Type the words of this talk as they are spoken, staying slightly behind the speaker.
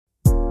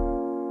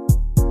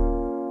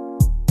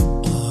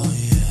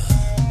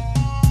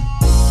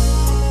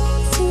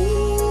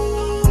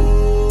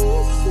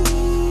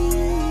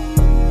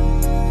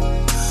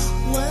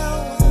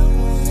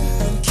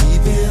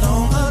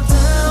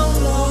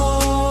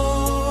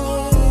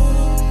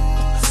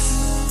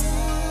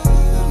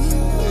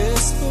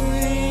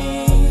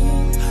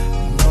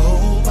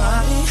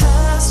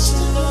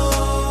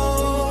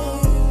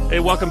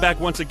welcome back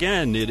once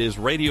again. It is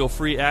Radio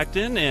Free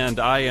Acton, and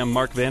I am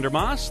Mark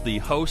Vandermoss, the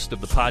host of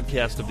the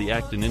podcast of the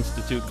Acton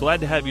Institute.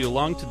 Glad to have you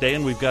along today,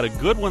 and we've got a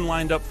good one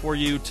lined up for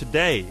you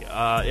today.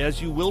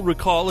 As you will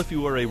recall, if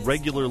you are a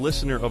regular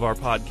listener of our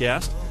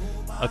podcast,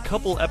 a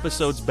couple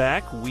episodes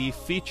back, we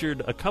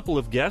featured a couple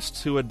of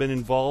guests who had been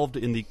involved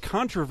in the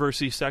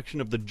controversy section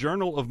of the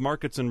Journal of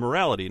Markets and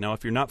Morality. Now,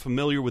 if you're not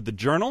familiar with the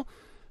journal,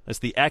 that's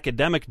the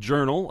academic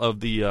journal of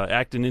the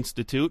Acton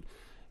Institute.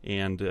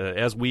 And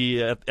as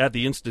we at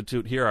the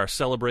Institute here are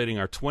celebrating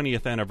our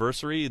 20th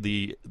anniversary,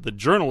 the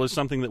journal is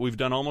something that we've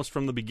done almost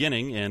from the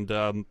beginning.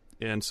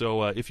 And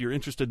so if you're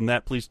interested in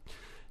that, please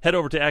head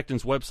over to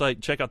Acton's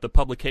website, check out the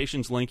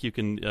publications link. You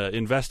can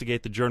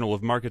investigate the Journal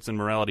of Markets and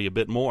Morality a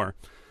bit more.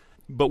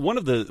 But one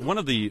of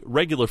the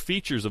regular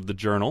features of the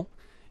journal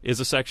is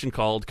a section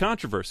called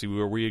Controversy,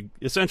 where we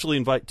essentially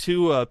invite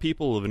two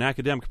people of an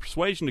academic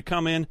persuasion to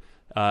come in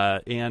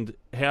and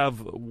have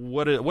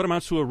what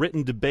amounts to a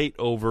written debate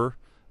over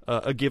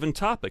a given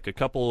topic. A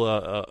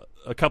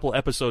couple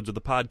episodes of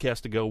the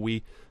podcast ago,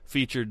 we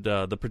featured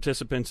the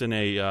participants in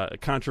a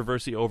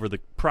controversy over the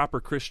proper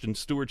Christian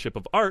stewardship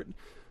of art.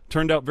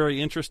 Turned out very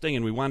interesting,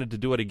 and we wanted to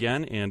do it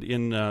again. And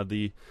in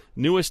the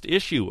newest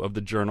issue of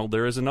the journal,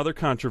 there is another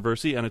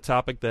controversy on a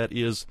topic that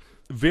is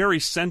very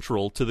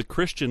central to the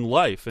Christian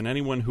life. And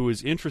anyone who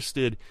is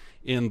interested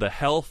in the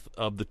health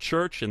of the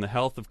church and the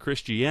health of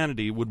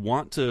Christianity would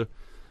want to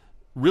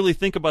really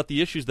think about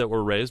the issues that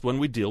were raised when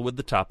we deal with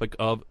the topic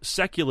of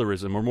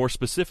secularism, or more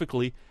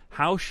specifically,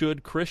 how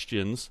should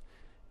Christians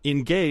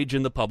engage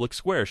in the public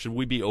square? Should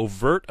we be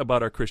overt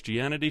about our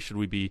Christianity? Should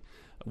we be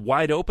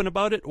wide open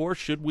about it, or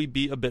should we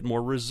be a bit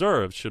more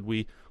reserved? Should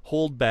we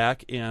hold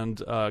back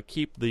and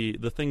keep the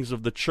things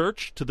of the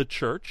church to the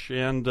church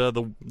and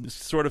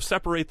sort of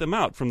separate them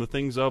out from the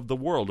things of the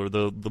world or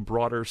the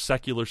broader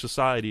secular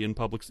society in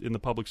the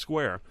public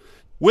square?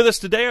 With us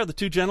today are the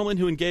two gentlemen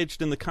who engaged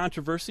in the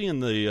controversy in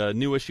the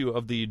new issue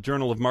of the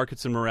Journal of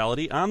Markets and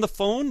Morality. On the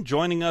phone,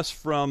 joining us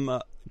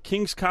from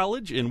King's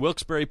College in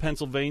Wilkes-Barre,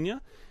 Pennsylvania,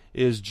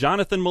 is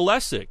Jonathan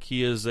Malesic.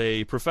 He is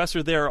a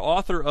professor there,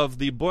 author of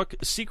the book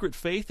Secret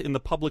Faith in the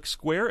Public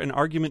Square, an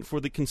argument for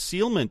the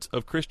concealment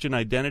of Christian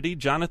identity.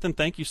 Jonathan,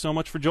 thank you so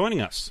much for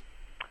joining us.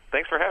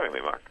 Thanks for having me,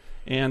 Mark.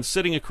 And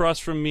sitting across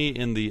from me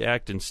in the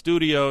Acton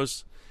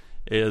Studios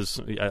is,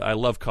 I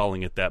love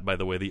calling it that, by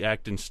the way, the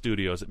Acton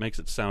Studios. It makes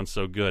it sound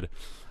so good.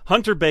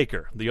 Hunter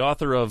Baker, the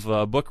author of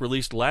a book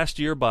released last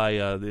year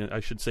by, I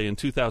should say in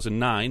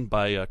 2009,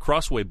 by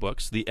Crossway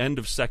Books, The End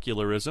of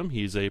Secularism.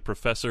 He's a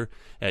professor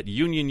at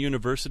Union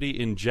University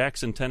in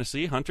Jackson,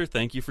 Tennessee. Hunter,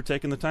 thank you for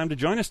taking the time to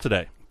join us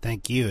today.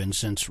 Thank you, and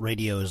since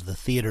radio is the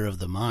theater of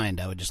the mind,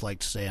 I would just like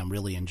to say I'm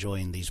really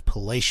enjoying these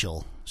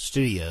palatial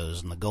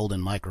studios and the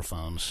golden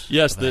microphones.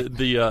 Yes,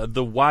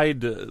 the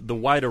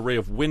wide array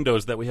of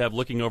windows that we have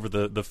looking over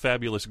the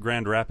fabulous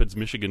Grand Rapids,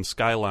 Michigan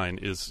skyline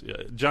is,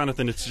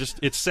 Jonathan,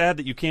 it's sad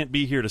that you can't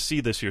be here to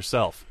see this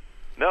yourself.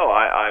 No,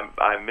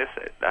 I miss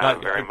it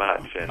very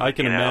much. And, I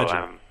can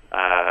imagine.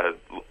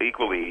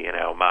 Equally,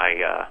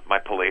 my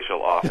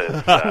palatial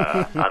office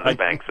on the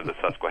banks of the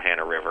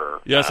Susquehanna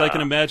River. Yes, I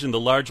can imagine the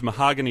large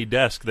mahogany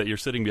desk that you're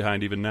sitting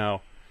behind even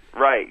now.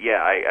 Right,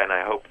 yeah, and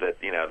I hope that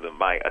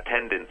my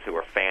attendants who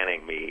are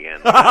fanning me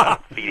and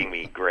feeding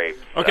me grapes.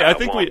 Okay, I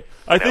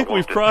think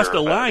we've crossed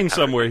a line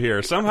somewhere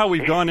here. Somehow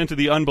we've gone into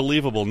the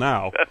unbelievable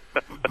now.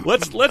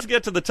 Let's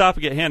get to the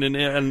topic at hand,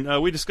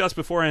 and we discussed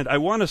beforehand. I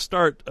want to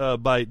start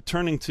by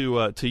turning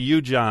to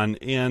you, John,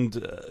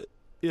 and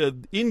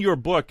in your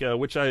book,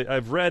 which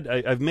I've read,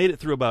 I've made it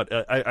through about,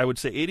 I would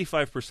say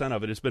 85%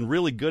 of it. It's been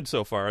really good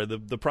so far.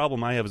 The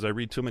problem I have is I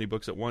read too many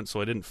books at once,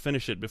 so I didn't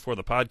finish it before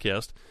the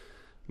podcast,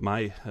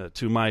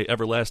 to my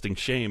everlasting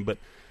shame. But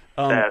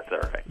that's all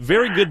right.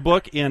 Very good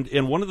book, and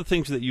one of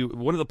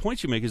the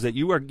points you make is that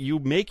you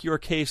make your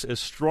case as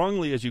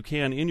strongly as you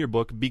can in your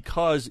book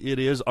because it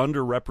is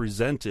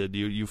underrepresented.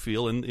 You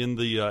feel in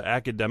the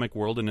academic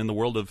world and in the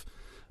world of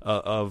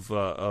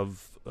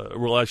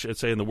I should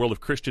say in the world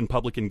of Christian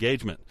public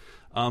engagement.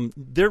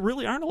 There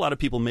really aren't a lot of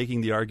people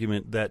making the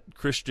argument that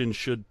Christians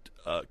should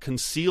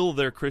conceal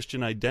their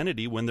Christian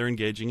identity when they're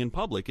engaging in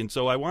public. And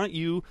so I want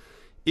you,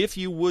 if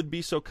you would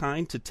be so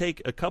kind, to take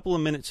a couple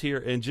of minutes here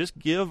and just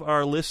give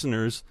our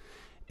listeners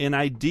an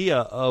idea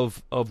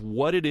of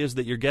what it is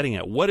that you're getting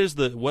at. What is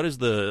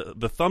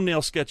the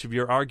thumbnail sketch of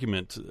your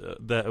argument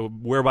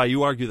whereby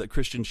you argue that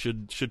Christians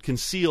should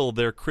conceal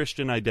their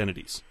Christian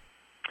identities?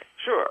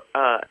 Sure.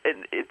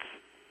 And it's,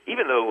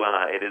 even though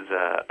it is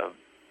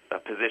a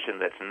position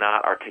that's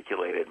not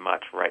articulated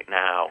much right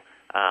now,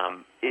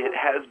 it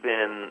has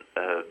been,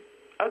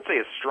 I would say,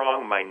 a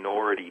strong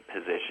minority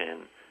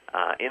position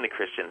in the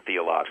Christian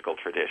theological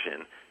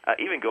tradition,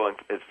 even going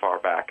as far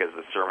back as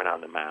the Sermon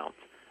on the Mount.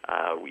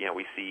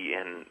 We see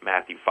in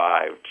Matthew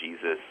 5,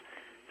 Jesus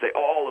say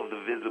all of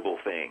the visible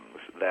things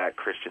that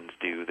Christians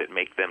do that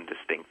make them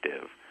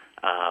distinctive.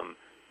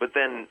 But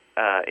then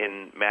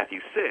in Matthew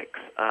 6,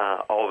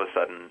 all of a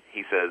sudden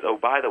he says, oh,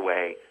 by the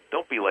way,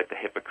 don't be like the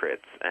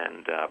hypocrites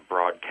and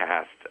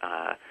broadcast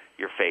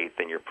your faith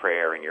and your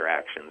prayer and your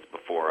actions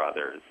before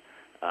others.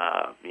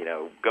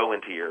 go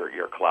into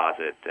your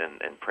closet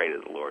and pray to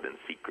the Lord in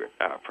secret,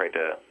 pray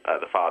to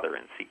the Father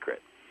in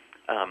secret.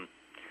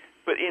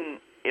 But in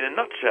a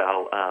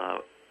nutshell,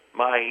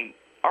 my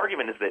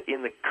argument is that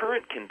in the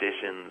current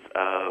conditions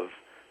of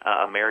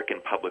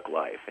American public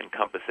life,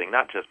 encompassing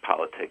not just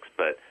politics,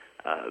 but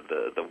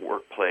the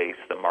workplace,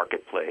 the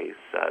marketplace,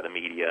 the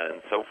media,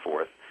 and so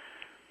forth,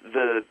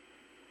 the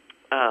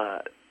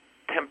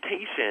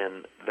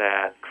temptation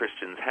that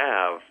Christians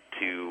have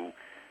to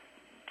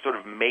sort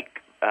of make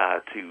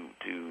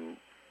to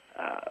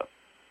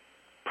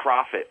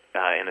profit,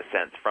 in a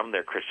sense, from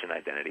their Christian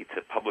identity,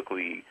 to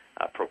publicly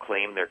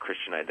proclaim their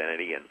Christian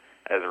identity, and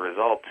as a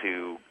result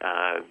to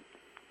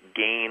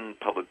gain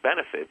public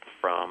benefits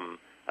from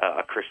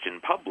a Christian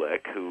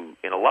public who,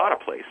 in a lot of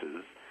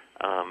places,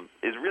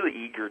 is really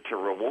eager to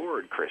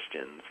reward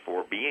Christians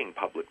for being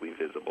publicly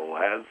visible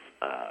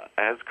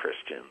as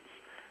Christians.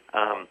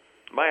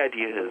 My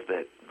idea is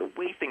that the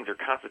way things are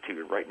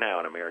constituted right now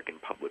in American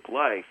public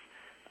life,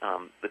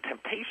 the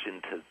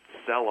temptation to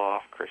sell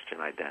off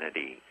Christian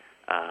identity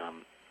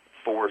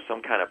for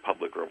some kind of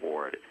public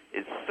reward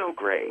is so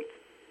great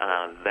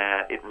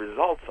that it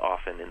results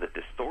often in the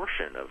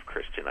distortion of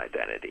Christian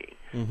identity.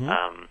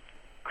 Mm-hmm.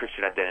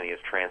 Christian identity is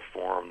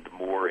transformed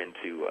more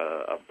into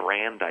a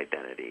brand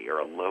identity or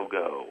a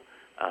logo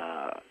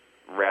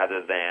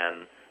rather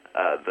than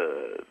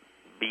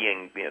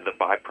being the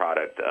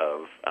byproduct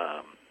of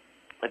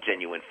a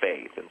genuine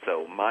faith. And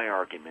so my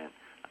argument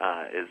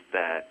is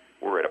that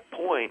we're at a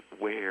point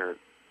where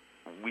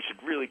we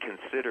should really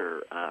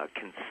consider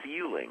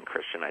concealing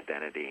Christian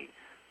identity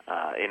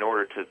in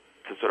order to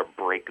sort of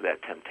break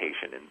that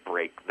temptation and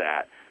break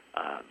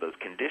those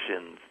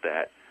conditions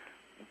that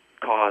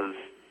cause,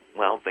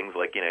 things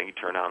like, you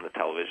turn on the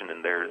television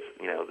and there's,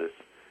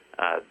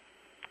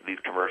 these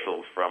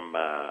commercials from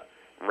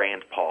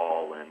Rand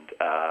Paul and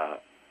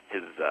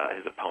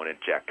his opponent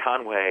Jack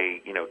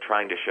Conway,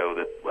 trying to show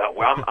that,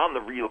 I'm the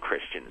real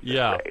Christian in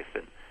this faith,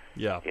 and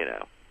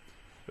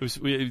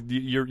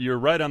You're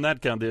right on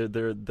that count.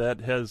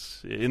 That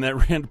has, in that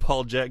Rand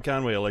Paul Jack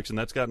Conway election,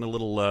 that's gotten a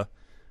little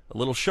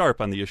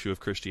sharp on the issue of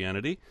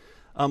Christianity.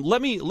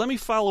 Let me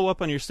follow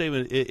up on your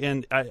statement,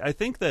 and I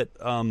think that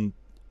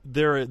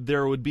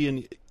there would be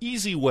an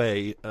easy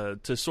way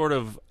to sort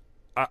of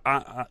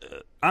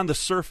on the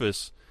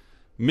surface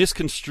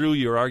misconstrue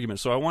your argument.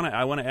 So I want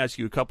to ask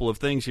you a couple of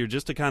things here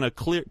just to kind of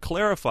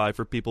clarify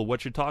for people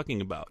what you're talking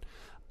about.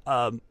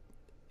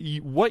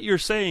 What you're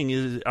saying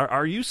is,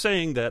 are you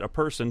saying that a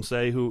person,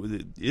 say, who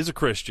is a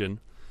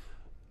Christian,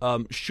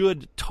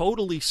 should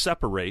totally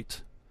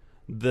separate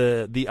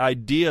the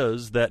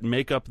ideas that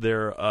make up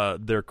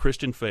their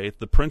Christian faith,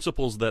 the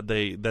principles that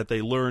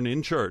they learn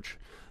in church?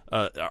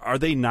 Are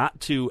they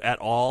not to at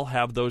all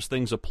have those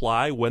things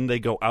apply when they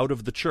go out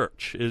of the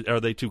church?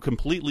 Are they to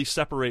completely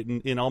separate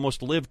and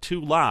almost live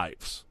two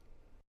lives?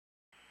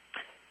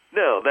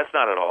 No, that's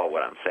not at all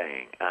what I'm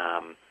saying.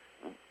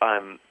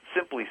 I'm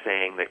simply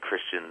saying that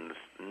Christians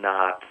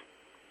not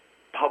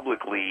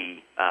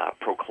publicly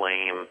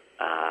proclaim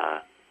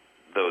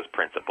those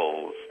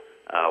principles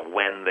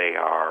when they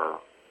are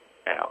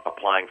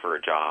applying for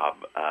a job,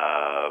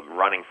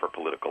 running for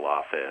political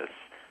office,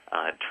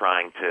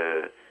 trying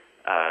to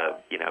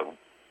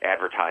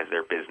advertise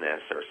their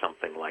business or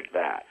something like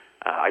that.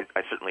 I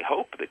certainly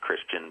hope that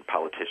Christian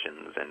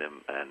politicians and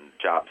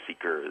job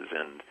seekers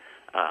and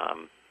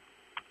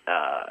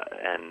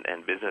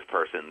business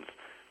persons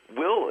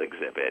will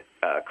exhibit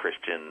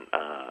Christian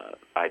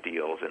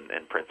ideals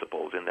and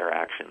principles in their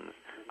actions.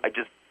 I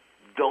just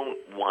don't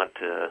want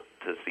to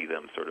see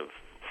them sort of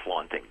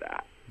flaunting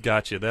that.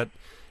 Gotcha.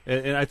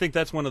 And I think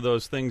that's one of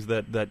those things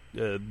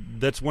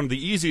that's one of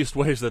the easiest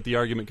ways that the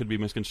argument could be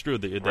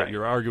misconstrued, that right.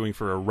 You're arguing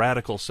for a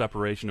radical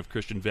separation of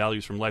Christian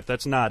values from life.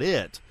 That's not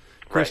it.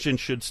 Christians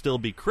should still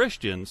be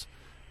Christians.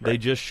 They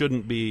just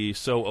shouldn't be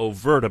so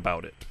overt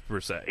about it,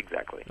 per se.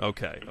 Exactly.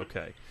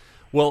 Okay.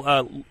 Well,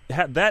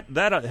 having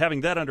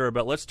that under our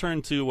belt, let's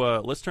turn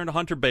to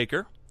Hunter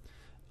Baker.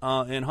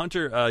 And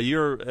Hunter,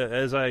 you're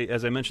as I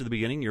mentioned at the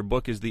beginning, your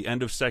book is The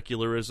End of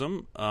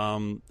Secularism,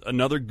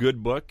 another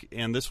good book,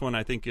 and this one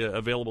I think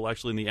available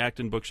actually in the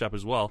Acton Bookshop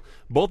as well.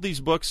 Both these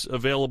books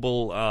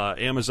available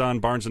Amazon,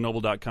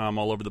 BarnesandNoble.com,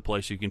 all over the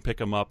place. You can pick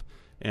them up,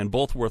 and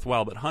both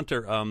worthwhile. But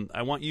Hunter,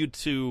 I want you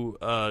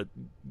to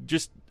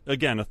just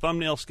again a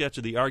thumbnail sketch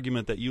of the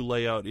argument that you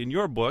lay out in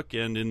your book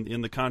and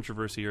in the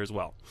controversy here as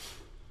well.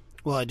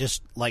 Well, I'd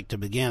just like to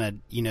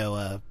begin.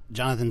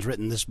 Jonathan's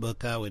written this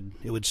book.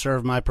 It would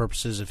serve my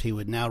purposes if he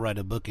would now write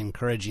a book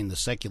encouraging the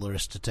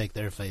secularists to take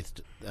their faith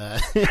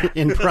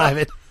in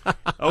private.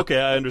 Okay,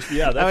 I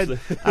understand. Yeah,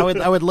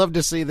 I would love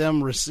to see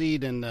them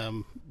recede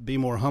and be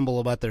more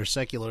humble about their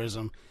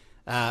secularism.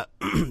 But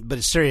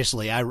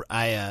seriously,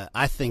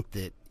 I think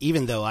that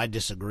even though I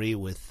disagree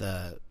with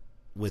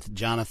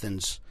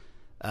Jonathan's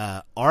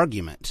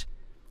argument,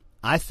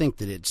 I think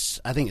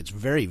it's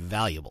very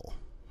valuable.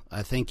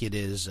 I think it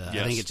is. Yes.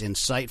 I think it's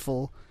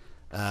insightful.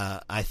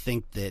 I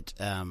think that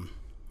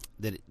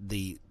that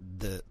the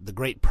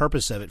great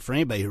purpose of it for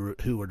anybody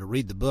who were to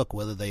read the book,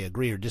 whether they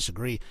agree or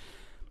disagree,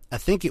 I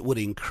think it would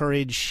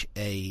encourage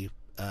a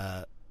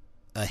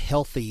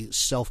healthy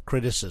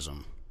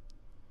self-criticism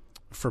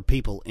for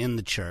people in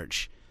the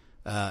church,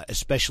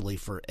 especially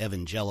for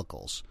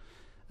evangelicals.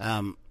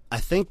 I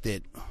think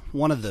that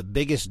one of the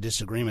biggest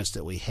disagreements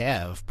that we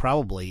have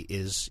probably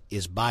is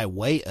by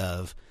way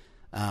of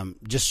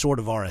just sort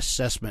of our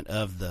assessment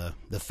of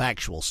the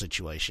factual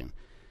situation.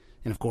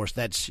 And of course,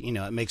 that's,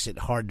 it makes it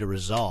hard to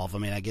resolve. I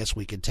mean, I guess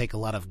we could take a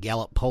lot of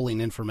Gallup polling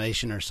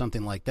information or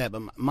something like that.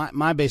 But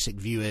my basic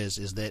view is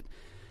that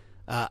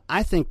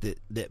I think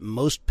that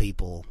most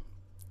people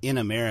in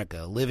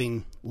America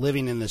living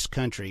in this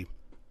country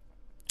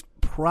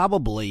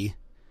probably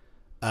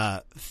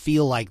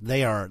feel like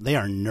they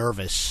are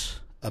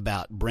nervous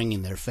about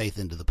bringing their faith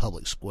into the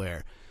public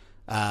square.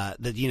 That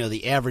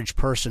the average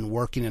person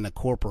working in a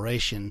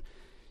corporation,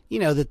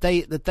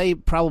 that they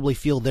probably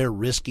feel they're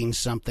risking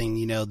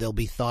something. They'll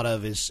be thought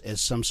of as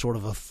some sort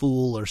of a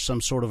fool or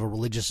some sort of a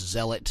religious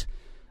zealot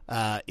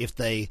if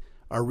they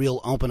are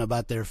real open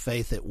about their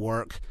faith at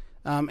work.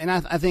 And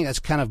I think that's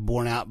kind of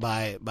borne out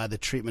by the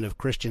treatment of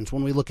Christians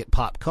when we look at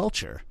pop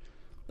culture,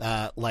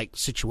 like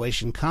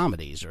situation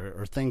comedies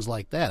or things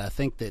like that. I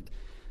think that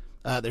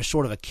there's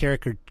sort of a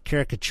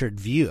caricatured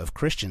view of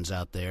Christians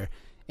out there,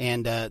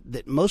 and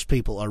that most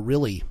people are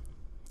really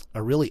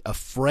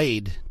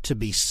afraid to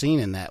be seen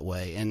in that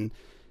way. And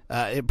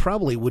it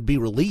probably would be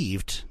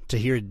relieved to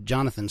hear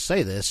Jonathan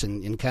say this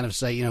and kind of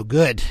say,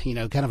 good,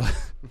 kind of a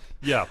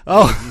yeah.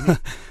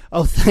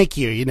 Oh, thank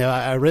you.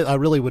 I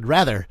really would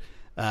rather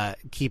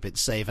keep it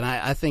safe. And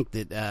I think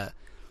that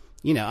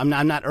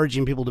I'm not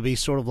urging people to be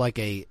sort of like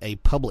a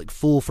public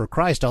fool for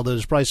Christ, although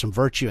there's probably some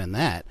virtue in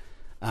that.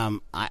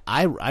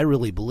 I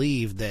really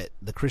believe that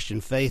the Christian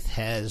faith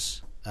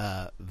has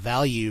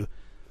value,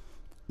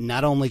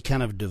 not only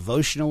kind of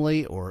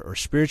devotionally or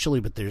spiritually,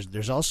 but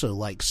there's also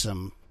like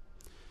some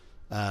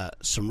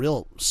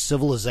real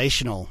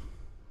civilizational,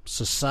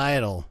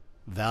 societal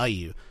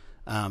value.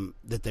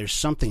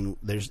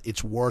 That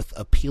it's worth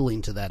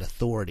appealing to that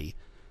authority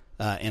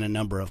in a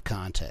number of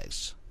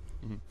contexts.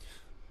 Mm-hmm.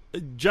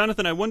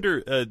 Jonathan, I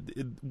wonder,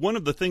 one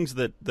of the things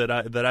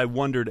that I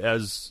wondered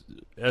as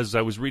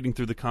I was reading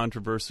through the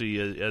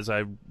controversy, as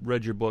I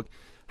read your book,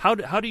 how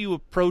do you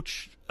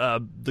approach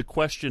the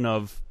question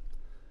of,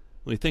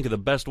 let me think of the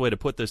best way to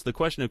put this, the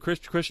question of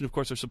Christians, of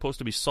course, are supposed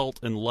to be salt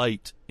and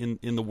light in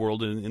the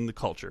world and in the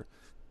culture.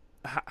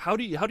 How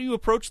do you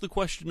approach the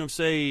question of,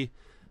 say,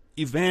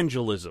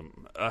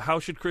 evangelism? How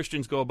should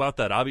Christians go about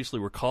that? Obviously,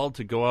 we're called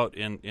to go out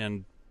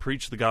and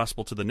preach the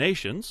gospel to the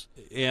nations,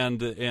 and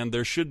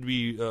there should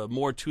be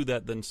more to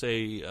that than,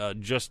 say,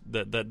 just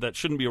that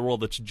shouldn't be a role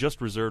that's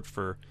just reserved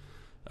for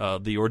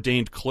the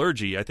ordained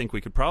clergy. I think we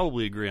could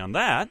probably agree on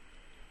that.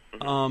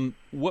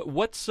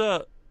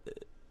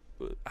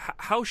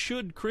 How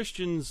should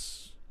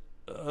Christians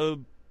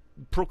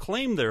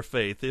proclaim their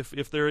faith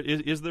if there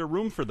is there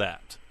room for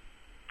that?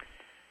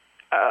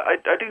 I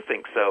do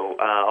think so,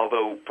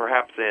 although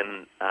perhaps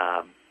in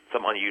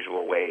some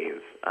unusual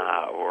ways,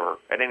 or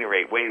at any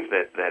rate ways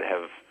that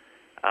have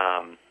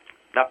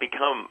not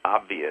become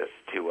obvious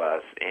to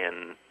us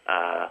in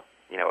a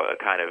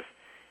kind of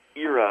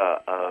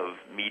era of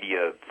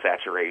media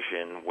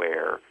saturation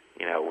where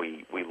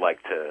we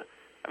like to,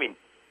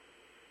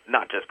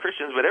 not just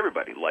Christians, but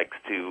everybody likes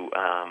to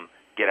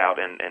get out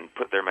and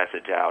put their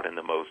message out in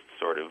the most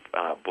sort of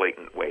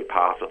blatant way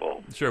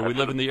possible. Sure, we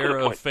live in the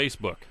era of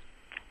Facebook.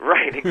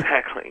 Right,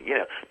 exactly.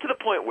 To the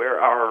point where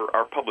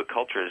our public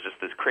culture is just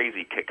this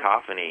crazy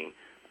cacophony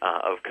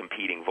of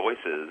competing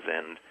voices,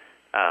 and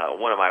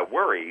one of my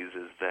worries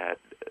is that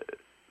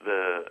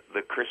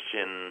the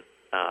Christian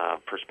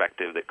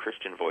perspective, that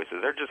Christian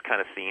voices are just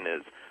kind of seen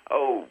as,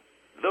 oh,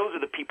 those are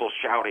the people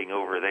shouting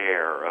over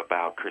there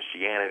about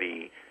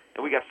Christianity,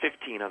 and we got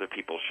 15 other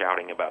people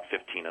shouting about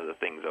 15 other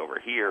things over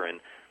here, and,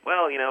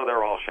 well,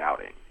 they're all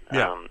shouting.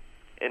 Yeah.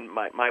 And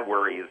my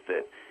worry is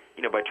that,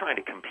 by trying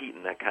to compete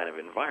in that kind of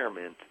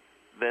environment,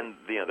 then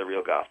the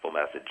real gospel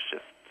message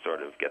just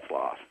sort of gets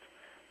lost.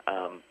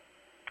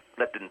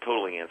 That didn't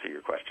totally answer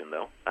your question,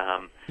 though.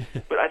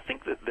 But I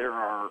think that there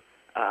are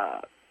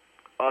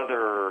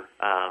other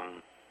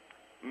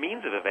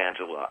means of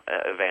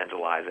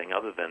evangelizing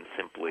other than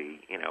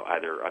simply,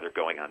 either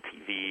going on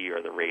TV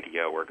or the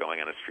radio or going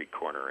on a street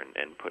corner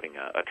and putting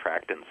a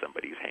tract in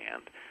somebody's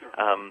hand.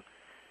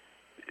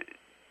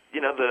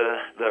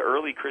 The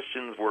early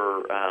Christians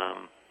were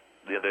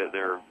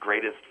their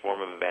greatest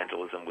form of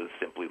evangelism was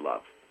simply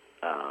love.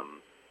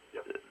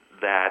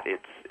 That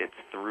it's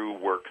through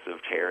works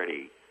of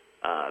charity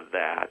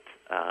that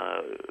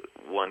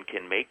one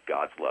can make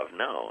God's love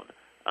known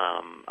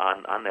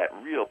on that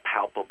real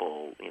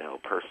palpable,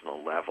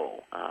 personal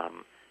level.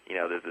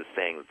 There's this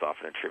saying that's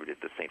often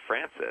attributed to St.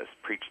 Francis: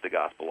 "Preach the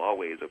gospel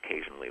always,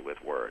 occasionally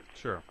with words,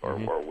 sure,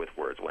 or with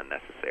words when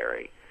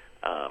necessary."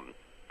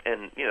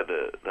 And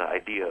the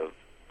idea of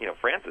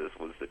Francis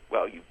was that,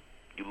 well, you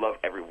love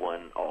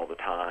everyone all the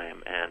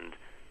time, and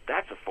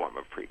that's a form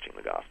of preaching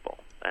the gospel.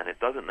 And it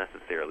doesn't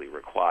necessarily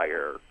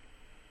require,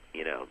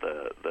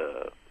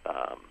 the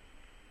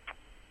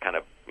kind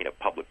of,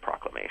 public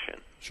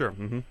proclamation. Sure.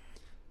 Mm-hmm.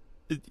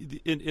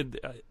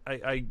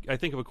 I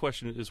think of a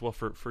question as well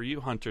for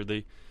you, Hunter.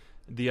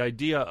 The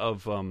idea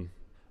of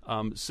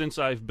since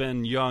I've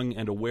been young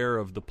and aware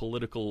of the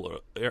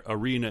political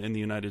arena in the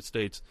United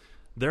States,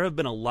 there have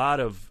been a lot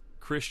of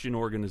Christian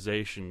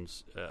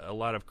organizations, a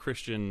lot of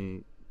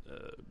Christian,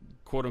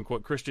 quote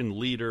unquote, Christian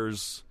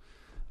leaders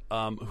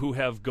who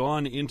have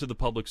gone into the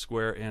public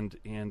square and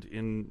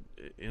in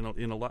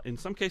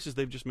some cases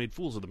they've just made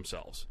fools of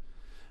themselves.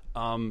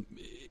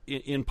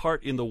 In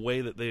part in the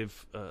way that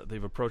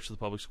they've approached the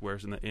public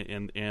squares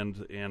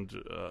and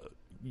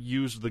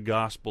used the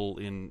gospel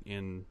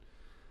in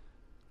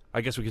I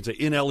guess we can say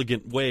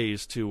inelegant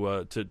ways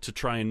to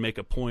try and make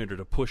a point or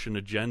to push an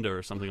agenda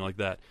or something like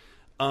that.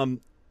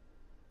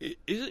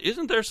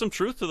 Isn't there some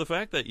truth to the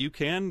fact that you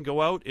can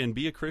go out and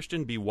be a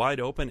Christian, be wide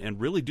open, and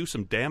really do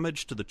some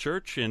damage to the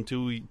church and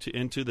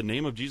to the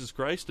name of Jesus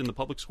Christ in the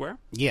public square?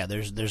 Yeah,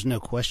 there's no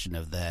question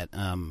of that.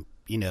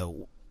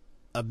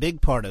 A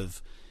big part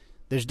of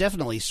there's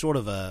definitely sort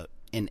of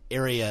an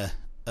area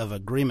of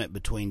agreement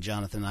between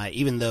Jonathan and I,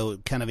 even though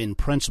kind of in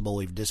principle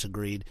we've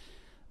disagreed.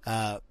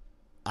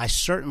 I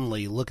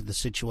certainly look at the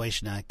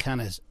situation.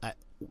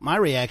 My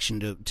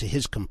reaction to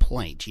his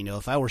complaint,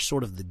 if I were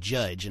sort of the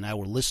judge and I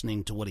were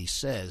listening to what he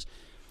says,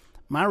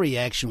 my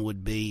reaction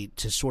would be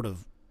to sort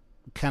of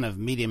kind of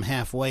meet him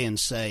halfway and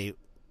say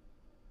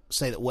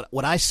that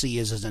what I see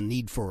is a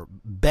need for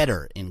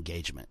better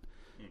engagement,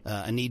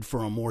 a need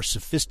for a more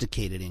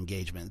sophisticated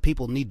engagement.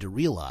 People need to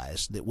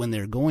realize that when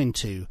they're going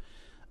to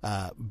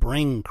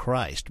bring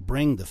Christ,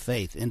 bring the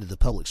faith into the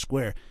public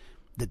square,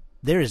 that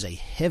there is a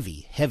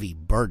heavy, heavy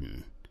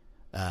burden.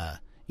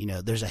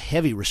 There's a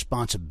heavy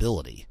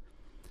responsibility,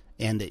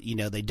 and that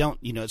they don't.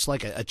 It's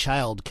like a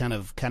child kind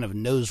of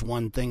knows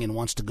one thing and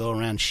wants to go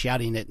around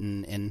shouting it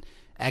and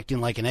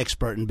acting like an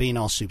expert and being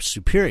all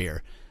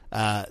superior.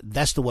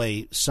 That's the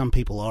way some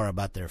people are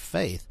about their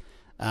faith,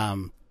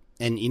 and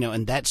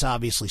that's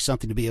obviously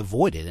something to be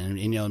avoided.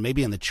 And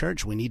maybe in the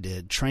church we need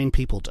to train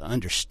people to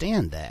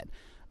understand that.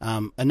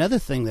 Another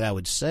thing that I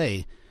would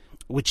say,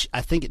 which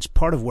I think it's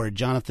part of where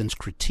Jonathan's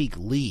critique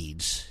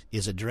leads,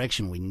 is a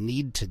direction we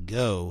need to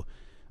go,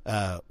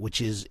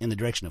 which is in the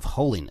direction of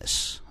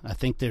holiness. I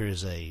think there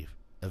is a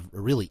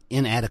really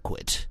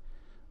inadequate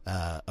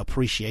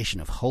appreciation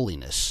of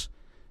holiness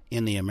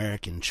in the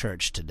American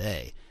church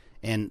today.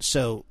 And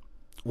so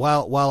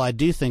while I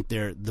do think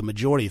the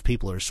majority of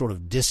people are sort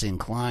of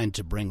disinclined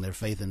to bring their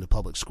faith into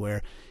public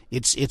square,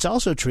 it's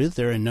also true that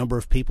there are a number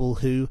of people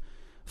who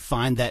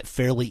find that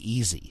fairly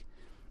easy.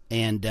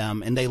 And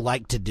they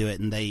like to do it,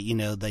 and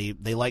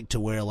they like to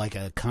wear like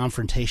a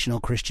confrontational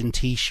Christian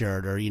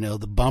T-shirt or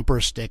the bumper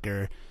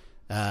sticker,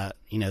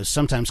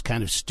 sometimes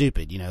kind of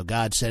stupid.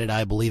 God said it,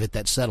 I believe it,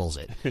 that settles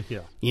it.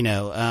 Yeah.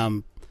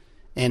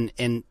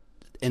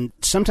 And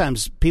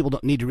sometimes people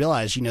don't need to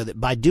realize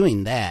that by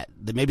doing that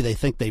maybe they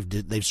think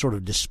they've sort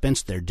of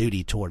dispensed their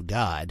duty toward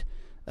God,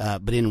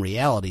 but in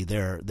reality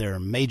there are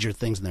major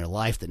things in their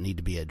life that need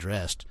to be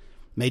addressed,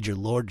 major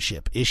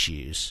lordship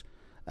issues.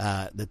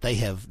 That they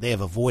have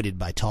avoided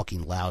by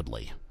talking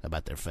loudly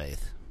about their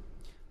faith.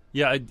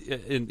 Yeah,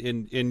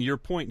 in your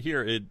point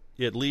here,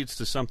 it leads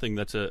to something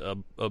that's a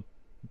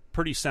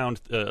pretty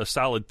sound, a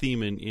solid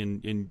theme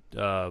in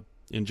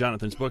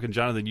Jonathan's book. And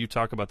Jonathan, you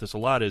talk about this a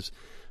lot. Is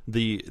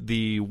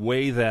the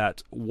way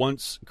that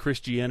once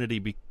Christianity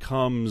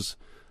becomes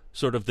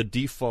sort of the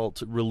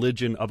default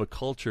religion of a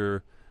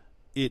culture,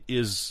 it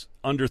is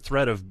under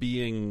threat of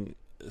being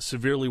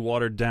severely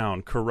watered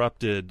down,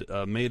 corrupted,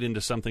 made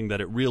into something that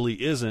it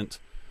really isn't,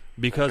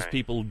 because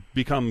people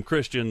become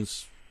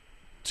Christians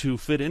to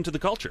fit into the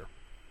culture.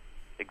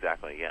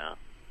 Exactly, yeah.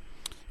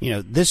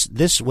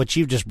 This what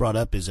you've just brought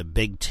up is a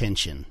big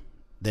tension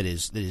that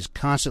is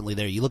constantly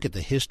there. You look at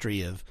the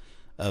history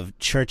of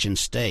church and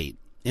state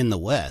in the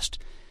West,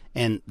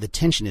 and the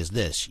tension is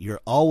this: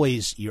 you're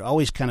always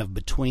kind of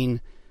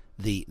between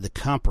the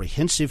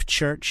comprehensive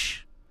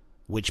church,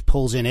 which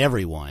pulls in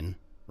everyone,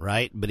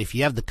 right? But if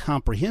you have the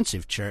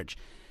comprehensive church,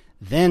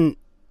 then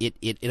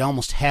it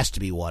almost has to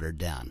be watered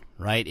down,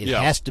 right? It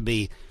has to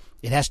be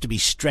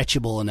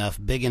stretchable enough,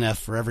 big enough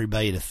for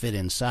everybody to fit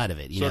inside of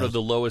it. Sort of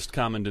the lowest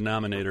common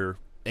denominator.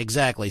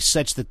 Exactly,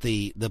 such that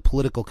the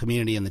political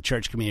community and the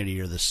church community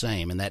are the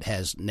same, and that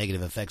has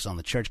negative effects on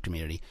the church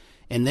community.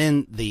 And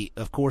then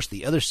of course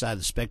the other side of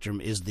the spectrum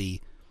is the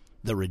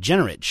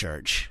regenerate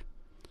church,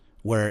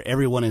 where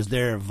everyone is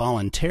there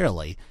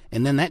voluntarily,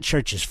 and then that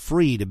church is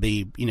free to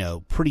be,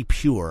 pretty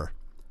pure,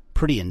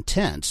 pretty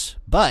intense,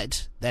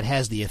 but that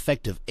has the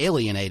effect of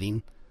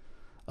alienating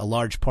a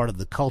large part of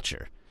the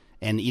culture.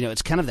 And,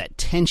 it's kind of that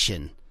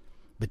tension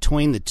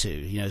between the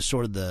two,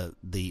 sort of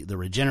the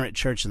regenerate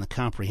church and the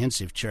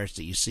comprehensive church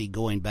that you see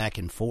going back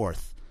and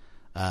forth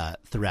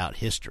throughout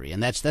history.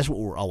 And that's what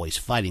we're always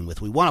fighting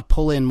with. We want to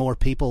pull in more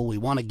people, we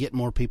want to get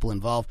more people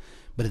involved,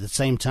 but at the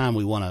same time,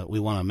 we want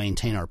to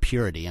maintain our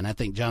purity. And I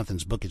think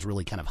Jonathan's book is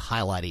really kind of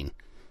highlighting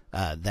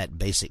that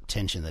basic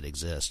tension that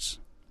exists.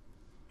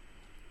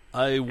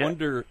 I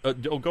wonder.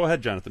 Go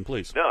ahead, Jonathan,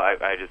 please. No,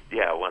 I just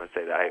want to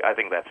say that I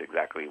think that's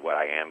exactly what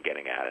I am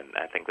getting at, and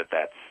I think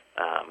that's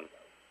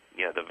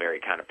the very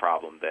kind of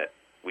problem that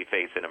we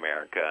face in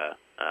America,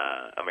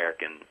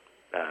 American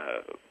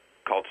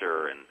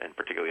culture, and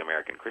particularly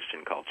American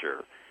Christian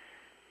culture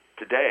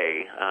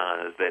today,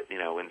 is that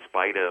in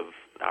spite of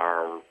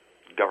our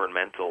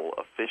governmental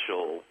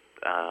official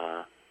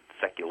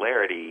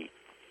secularity,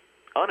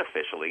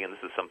 unofficially, and this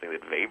is something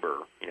that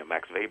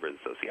Max Weber, the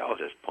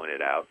sociologist,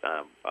 pointed out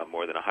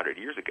more than 100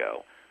 years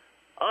ago,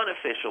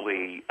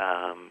 unofficially,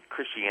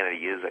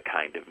 Christianity is a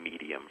kind of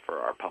medium for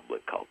our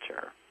public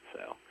culture.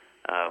 So,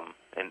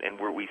 and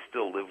we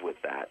still live with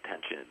that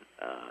tension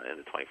in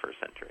the 21st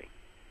century.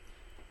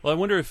 Well, I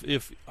wonder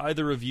if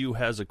either of you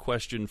has a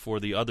question for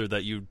the other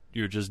that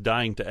you're just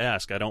dying to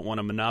ask. I don't want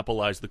to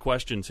monopolize the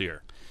questions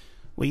here.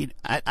 Well,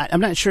 I'm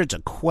not sure it's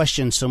a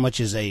question so much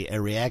as a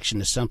reaction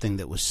to something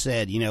that was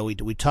said.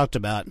 We talked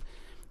about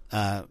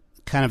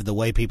kind of the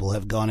way people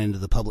have gone into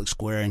the public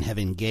square and have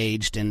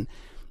engaged. And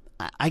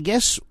I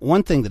guess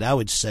one thing that I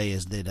would say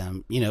is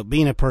that,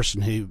 being a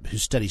person who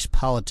studies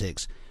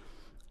politics,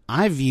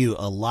 I view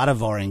a lot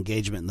of our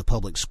engagement in the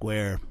public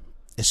square,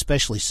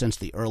 especially since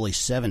the early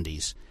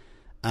 70s,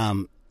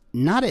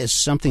 not as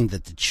something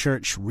that the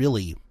church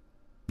really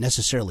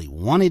necessarily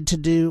wanted to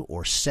do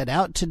or set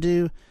out to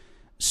do,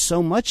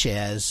 so much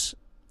as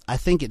I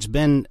think it's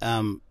been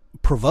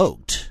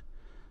provoked.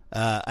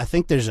 I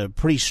think there's a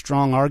pretty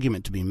strong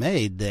argument to be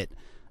made that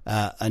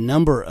a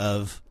number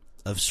of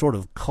sort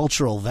of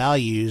cultural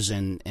values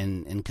and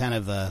kind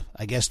of,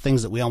 I guess,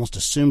 things that we almost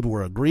assumed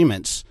were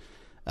agreements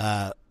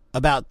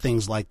about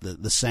things like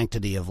the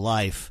sanctity of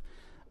life,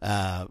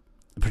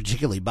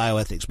 particularly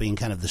bioethics being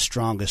kind of the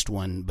strongest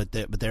one, but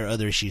there are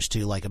other issues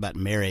too, like about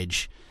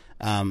marriage,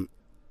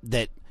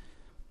 that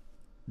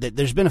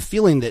there's been a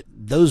feeling that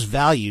those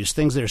values,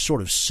 things that are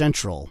sort of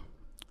central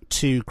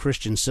to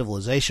Christian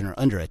civilization, are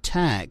under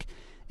attack,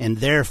 and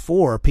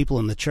therefore people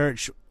in the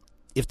church,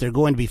 if they're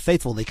going to be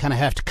faithful, they kind of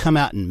have to come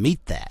out and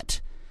meet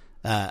that.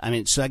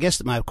 So I guess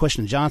that my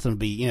question to Jonathan would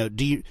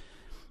be,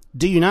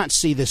 do you not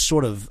see this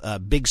sort of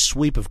big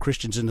sweep of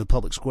Christians into the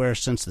public square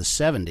since the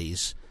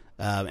 70s,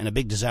 and a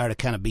big desire to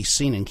kind of be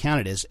seen and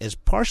counted as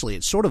partially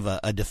it's sort of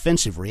a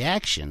defensive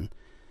reaction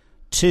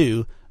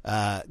to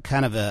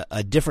kind of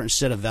a different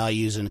set of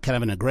values and kind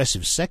of an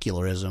aggressive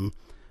secularism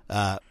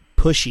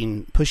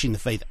pushing the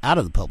faith out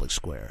of the public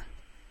square?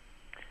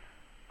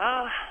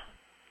 I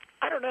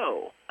don't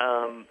know.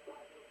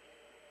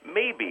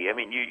 Maybe. I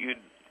mean,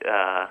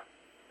 I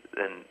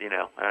don't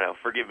know.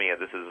 Forgive me if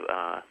this is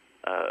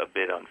a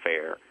bit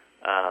unfair,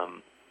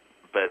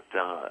 but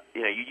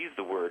you use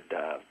the word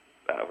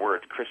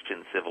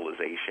Christian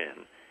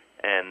civilization,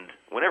 and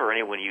whenever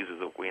anyone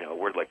uses a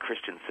word like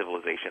Christian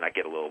civilization, I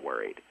get a little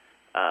worried.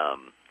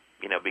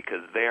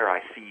 Because there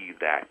I see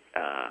that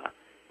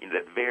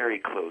that very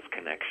close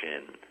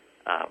connection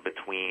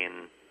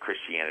between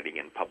Christianity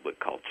and public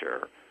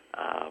culture,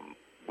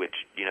 which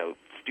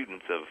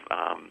students of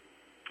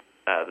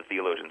the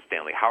theologian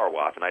Stanley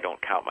Hauerwas, and I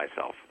don't count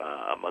myself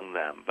among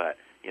them, but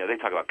they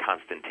talk about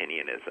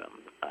Constantinianism.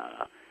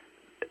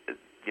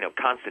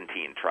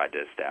 Constantine tried to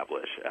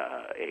establish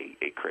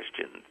a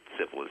Christian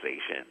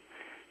civilization,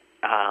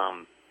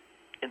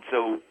 and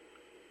so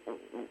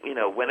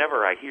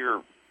whenever I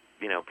hear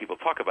people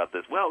talk about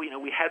this,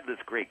 we had this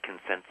great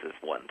consensus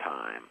one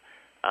time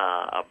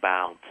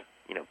about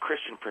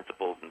Christian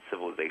principles and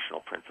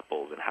civilizational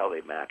principles and how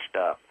they matched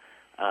up,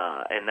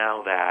 and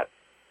now that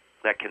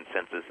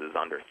consensus is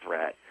under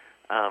threat.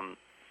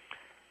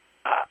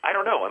 I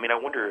don't know. I mean, I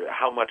wonder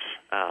how much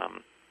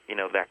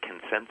that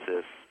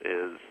consensus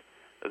is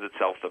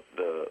itself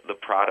the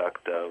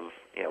product of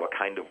a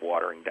kind of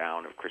watering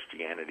down of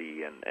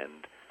Christianity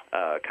and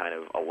kind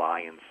of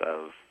alliance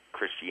of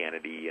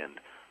Christianity and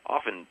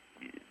often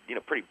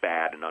pretty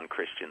bad and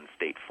unchristian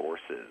state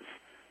forces.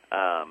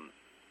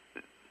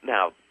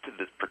 Now, to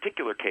this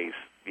particular case,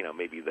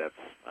 maybe that's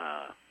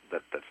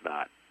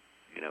not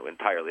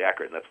entirely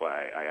accurate, and that's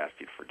why I asked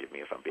you to forgive me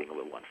if I'm being a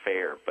little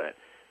unfair. But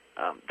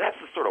that's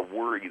the sort of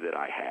worry that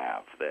I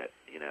have, that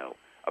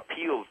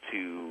appeals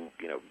to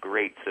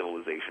great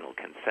civilizational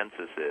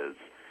consensuses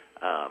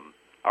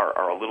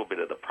are a little bit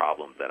of the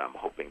problem that I'm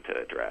hoping to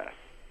address.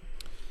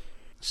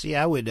 See,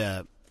 I would,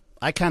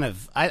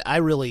 I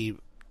really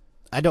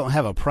don't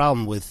have a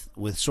problem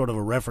with sort of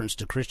a reference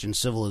to Christian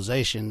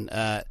civilization,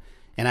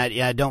 and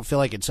I don't feel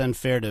like it's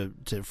unfair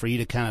for you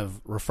to kind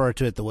of refer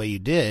to it the way you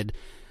did.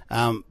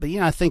 But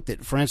I think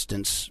that, for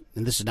instance,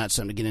 and this is not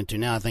something to get into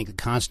now, I think that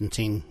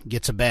Constantine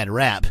gets a bad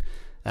rap.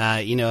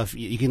 If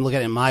you can look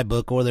at it in my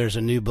book, or there's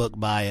a new book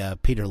by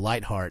Peter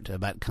Leithart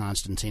about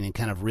Constantine and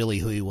kind of really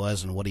who he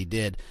was and what he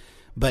did.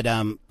 But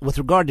with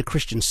regard to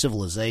Christian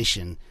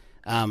civilization,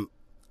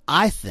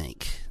 I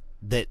think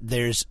that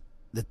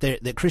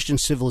that Christian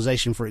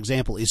civilization, for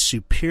example, is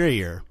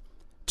superior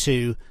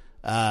to,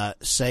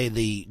 say,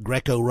 the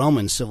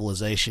Greco-Roman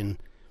civilization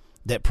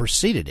that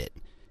preceded it.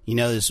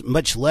 Is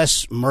much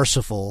less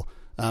merciful,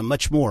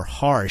 much more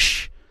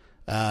harsh,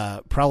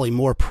 probably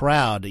more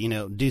proud,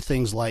 do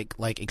things like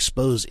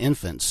expose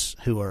infants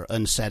who are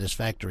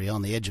unsatisfactory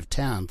on the edge of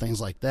town, things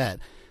like that.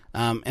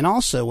 And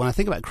also, when I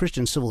think about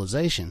Christian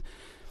civilization,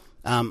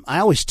 I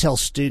always tell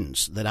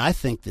students that I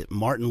think that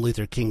Martin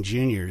Luther King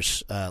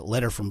Jr.'s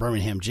letter from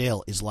Birmingham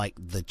jail is like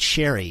the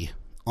cherry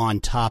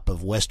on top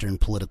of Western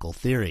political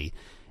theory.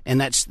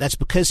 And that's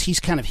because he's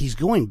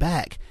going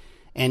back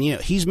and,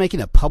 he's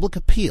making a public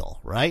appeal,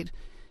 right?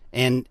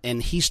 And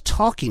he's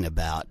talking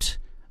about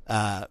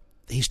the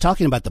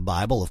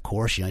Bible, of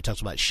course. He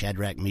talks about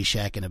Shadrach,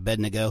 Meshach, and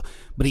Abednego,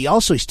 but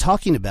he's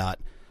talking about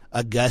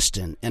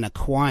Augustine and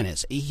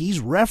Aquinas. He's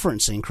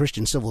referencing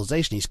Christian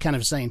civilization. He's kind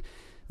of saying,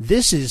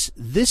 this is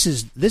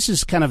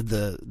kind of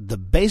the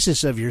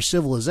basis of your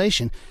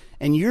civilization,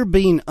 and you're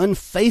being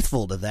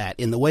unfaithful to that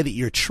in the way that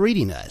you're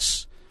treating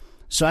us.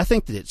 So I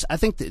think that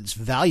it's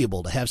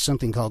valuable to have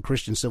something called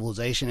Christian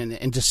civilization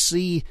and to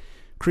see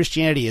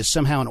Christianity as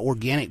somehow an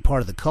organic part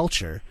of the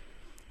culture,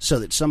 so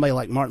that somebody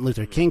like Martin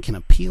Luther King can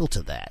appeal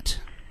to that.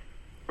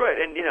 Right,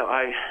 and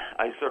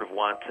I sort of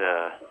want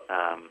to.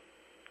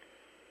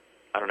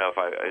 I don't know if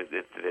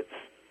it's.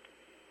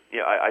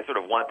 I sort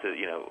of want to,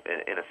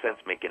 in a sense,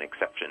 make an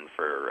exception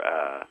for,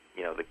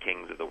 the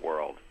kings of the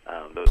world.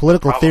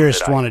 Political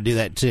theorists want to do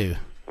that too.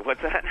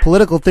 What's that?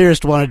 Political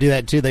theorists want to do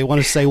that too. They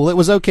want to say, well, it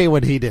was okay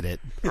when he did it.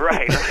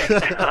 Right.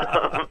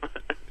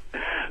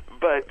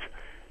 But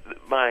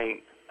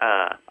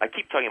I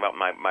keep talking about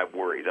my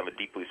worries. I'm a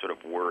deeply sort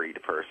of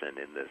worried person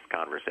in this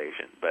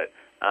conversation. But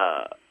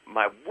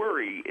my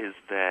worry is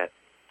that,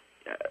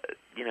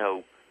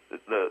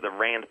 the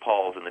Rand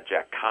Pauls and the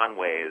Jack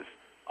Conways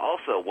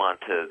also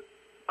want to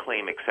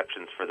claim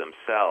exceptions for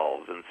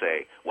themselves and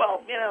say,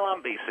 well,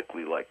 I'm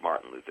basically like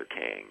Martin Luther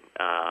King.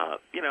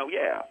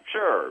 Yeah,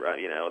 sure.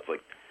 It's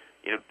like,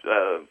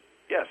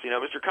 yes,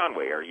 Mr.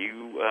 Conway, are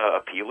you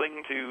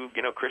appealing to,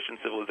 Christian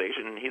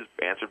civilization? And his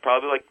answer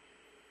probably like,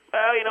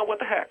 well, what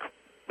the heck?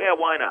 Yeah,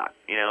 why not?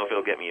 If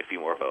it'll get me a few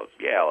more votes,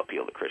 yeah, I'll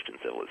appeal to Christian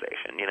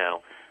civilization,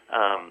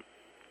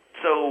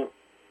 So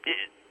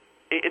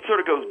it sort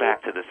of goes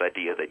back to this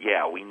idea that,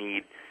 yeah, we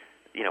need,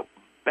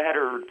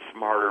 better,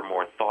 smarter,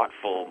 more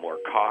thoughtful, more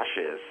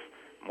cautious,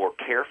 more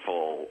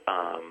careful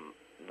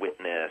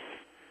witness,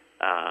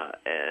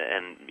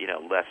 and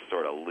less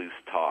sort of loose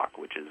talk,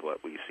 which is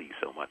what we see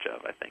so much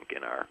of, I think,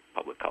 in our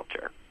public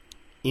culture.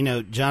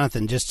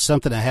 Jonathan, just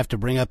something I have to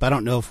bring up. I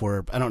don't know if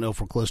we're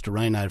close to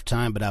running out of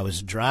time, but I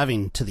was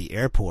driving to the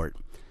airport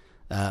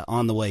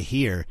on the way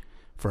here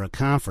for a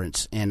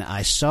conference, and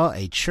I saw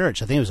a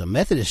church. I think it was a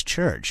Methodist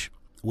church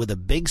with a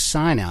big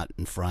sign out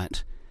in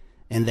front.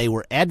 And they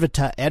were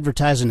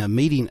advertising a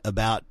meeting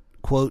about,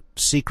 quote,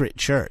 secret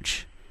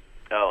church.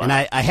 Oh, and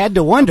I had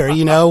to wonder,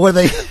 were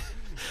they...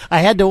 I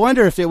had to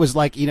wonder if it was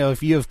like,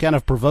 if you have kind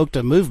of provoked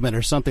a movement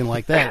or something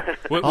like that.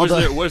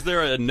 Was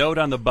there a note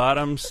on the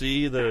bottom,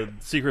 see the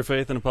Secret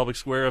Faith in a Public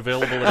Square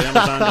available at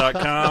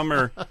Amazon.com?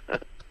 Or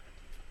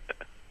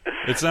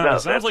it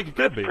sounds like it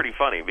could be. That's pretty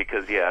funny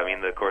because,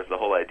 of course, the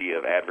whole idea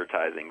of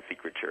advertising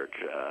secret church,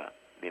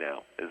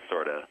 is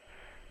sort of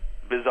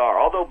bizarre,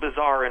 although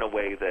bizarre in a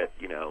way that,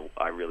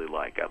 I really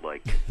like. I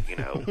like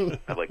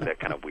that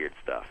kind of weird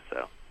stuff,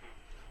 so.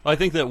 I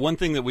think that one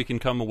thing that we can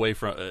come away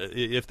from,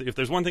 if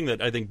there's one thing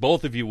that I think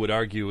both of you would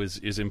argue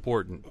is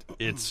important,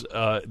 it's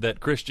that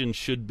Christians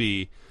should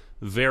be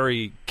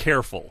very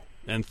careful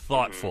and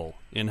thoughtful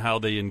in how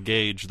they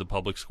engage the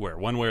public square,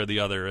 one way or the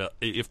other.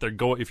 If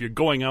you're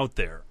going out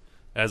there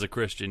as a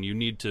Christian, you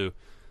need to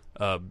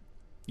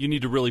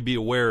really be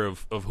aware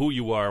of who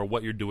you are,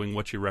 what you're doing,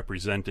 what you're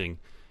representing,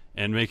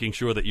 and making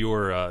sure that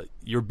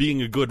you're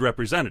being a good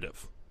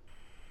representative.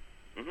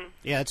 Mm-hmm.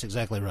 Yeah, that's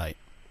exactly right.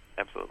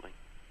 Absolutely.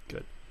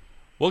 Good.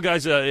 Well,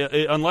 guys,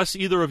 unless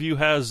either of you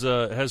has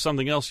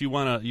something else you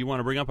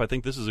wanna bring up, I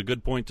think this is a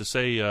good point to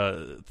say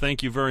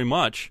thank you very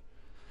much.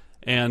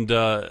 And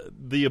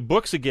the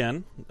books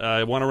again,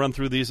 I want to run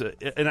through these.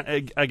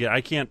 And again,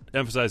 I can't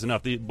emphasize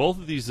enough. Both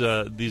of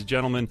these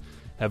gentlemen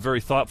have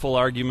very thoughtful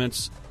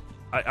arguments.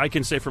 I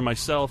can say for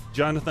myself,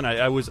 Jonathan,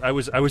 I was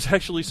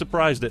actually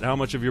surprised at how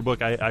much of your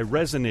book I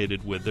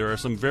resonated with. There are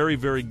some very,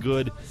 very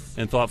good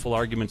and thoughtful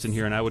arguments in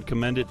here, and I would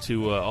commend it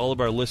to all of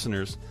our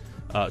listeners.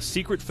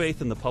 Secret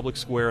Faith in the Public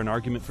Square, an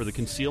argument for the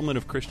concealment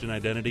of Christian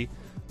identity.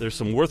 There's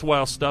some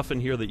worthwhile stuff in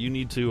here that you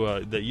need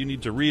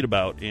to read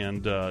about,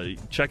 and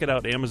check it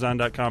out.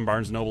 Amazon.com,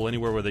 Barnes & Noble,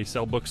 anywhere where they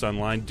sell books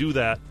online. Do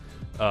that.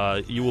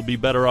 You will be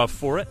better off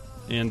for it.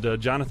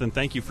 And Jonathan,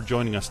 thank you for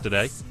joining us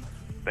today.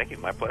 Thank you.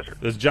 My pleasure.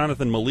 There's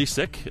Jonathan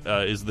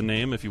Malisic is the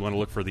name if you want to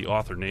look for the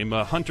author name.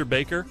 Hunter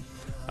Baker,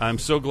 I'm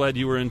so glad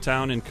you were in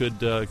town and could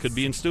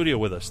be in studio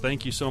with us.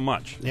 Thank you so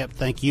much. Yep,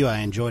 thank you. I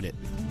enjoyed it.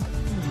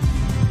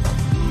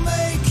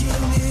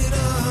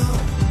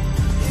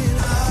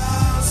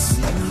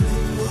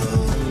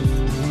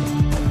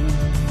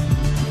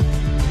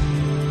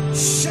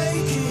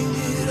 Shaking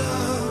it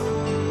up,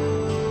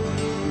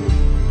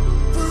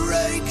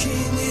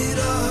 breaking it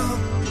up,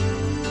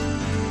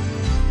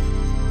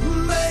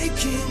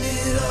 making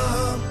it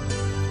up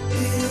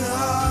in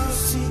our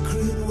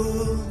secret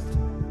world.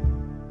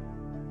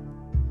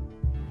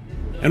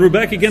 And we're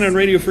back again on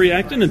Radio Free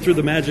Acton, and through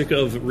the magic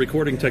of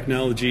recording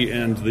technology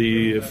and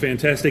the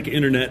fantastic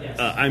internet,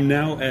 I'm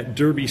now at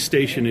Derby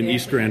Station in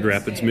East Grand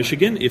Rapids,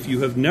 Michigan. If you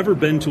have never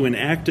been to an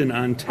Acton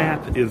on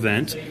Tap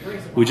event,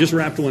 we just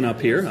wrapped one up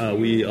here.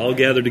 We all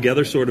gather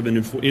together, sort of an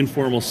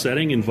informal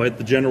setting, invite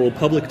the general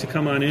public to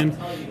come on in,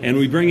 and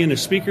we bring in a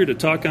speaker to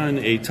talk on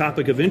a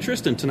topic of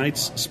interest. And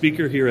tonight's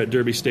speaker here at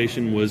Derby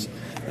Station was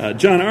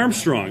John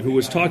Armstrong, who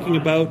was talking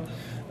about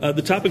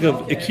the topic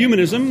of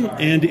ecumenism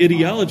and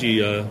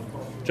ideology.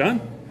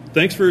 John,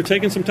 thanks for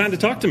taking some time to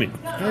talk to me.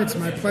 Oh, it's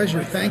my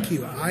pleasure. Thank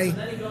you. I'm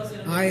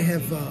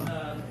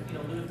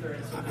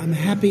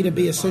happy to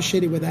be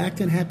associated with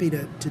Acton, happy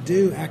to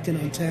do Acton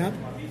on Tap.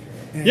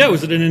 And yeah,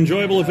 was it an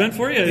enjoyable event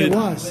for you? It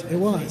was.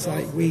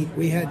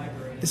 We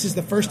had, this is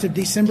the 1st of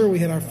December. We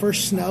had our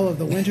first snow of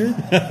the winter.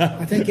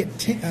 I think it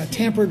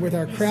tampered with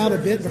our crowd a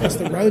bit because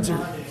the roads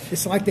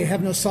it's like they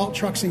have no salt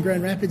trucks in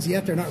Grand Rapids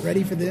yet. They're not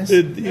ready for this.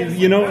 It's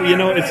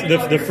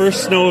the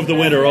first snow of the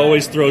winter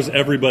always throws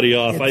everybody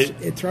off.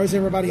 It throws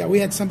everybody off. We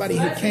had somebody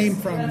who came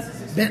from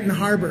Benton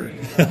Harbor,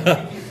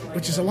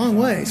 which is a long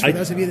ways for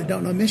those of you that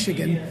don't know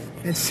Michigan,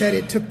 and said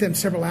it took them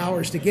several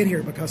hours to get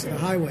here because of the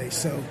highway.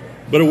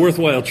 But a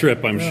worthwhile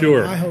trip, I'm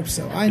sure. I hope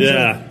so. I enjoyed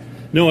it.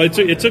 No,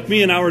 it took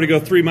me an hour to go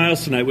 3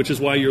 miles tonight, which is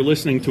why you're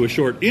listening to a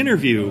short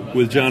interview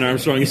with John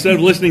Armstrong instead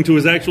of listening to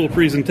his actual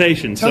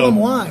presentation. Tell him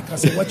why,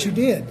 because of what you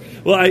did.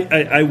 Well,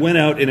 I went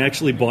out and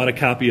actually bought a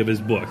copy of his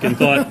book and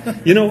thought,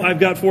 I've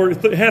got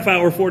half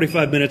hour,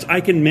 45 minutes. I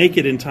can make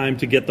it in time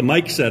to get the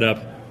mic set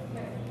up.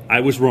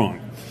 I was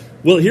wrong.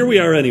 Well, here we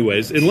are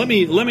anyways. And let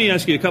me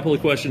ask you a couple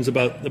of questions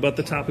about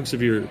the topics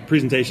of your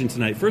presentation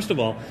tonight. First of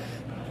all,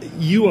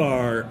 you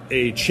are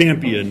a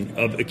champion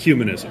of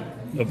ecumenism,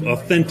 of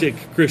authentic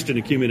Christian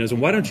ecumenism.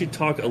 Why don't you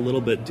talk a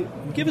little bit,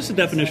 give us a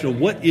definition of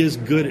what is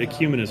good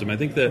ecumenism? I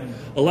think that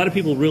a lot of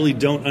people really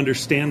don't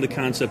understand the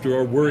concept or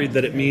are worried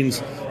that it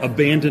means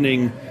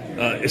abandoning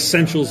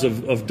essentials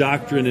of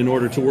doctrine in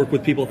order to work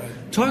with people.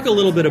 Talk a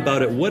little bit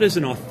about it. What is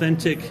an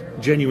authentic,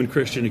 genuine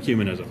Christian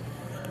ecumenism?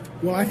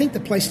 Well, I think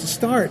the place to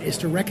start is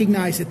to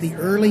recognize that the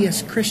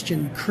earliest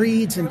Christian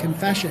creeds and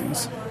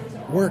confessions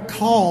were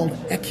called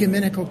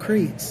ecumenical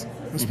creeds.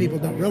 Most people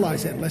don't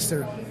realize that unless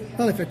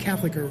if they're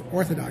Catholic or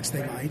Orthodox,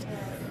 they might.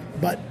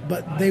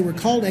 But they were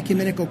called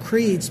ecumenical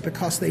creeds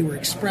because they were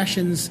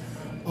expressions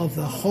of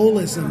the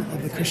holism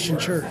of the Christian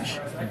church.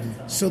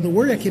 So the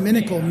word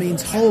ecumenical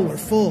means whole or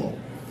full.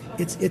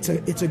 It's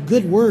a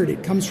good word.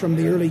 It comes from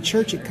the early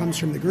church. It comes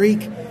from the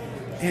Greek.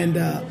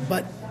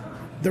 But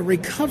the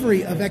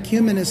recovery of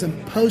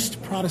ecumenism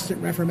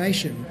post-Protestant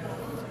Reformation,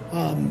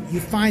 you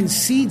find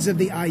seeds of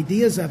the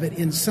ideas of it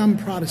in some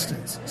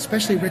Protestants,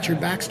 especially Richard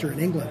Baxter in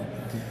England.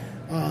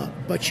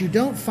 But you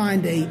don't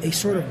find a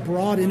sort of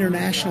broad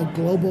international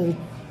global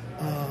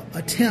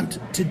attempt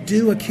to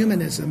do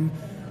ecumenism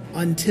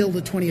until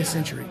the 20th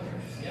century,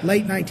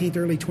 late 19th,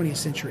 early 20th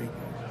century.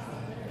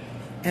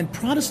 And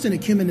Protestant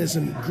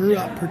ecumenism grew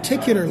up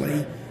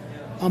particularly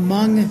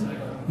among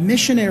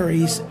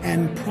missionaries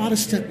and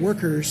Protestant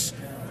workers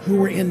who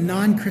were in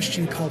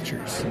non-Christian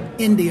cultures.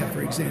 India,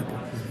 for example,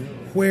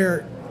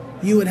 where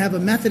you would have a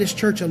Methodist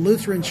church, a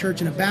Lutheran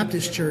church, and a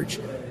Baptist church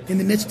in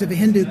the midst of a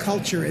Hindu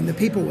culture, and the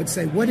people would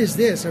say, what is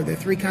this? Are there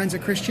three kinds of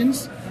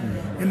Christians?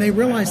 And they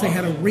realized they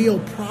had a real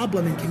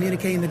problem in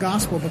communicating the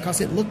gospel because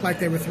it looked like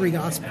there were three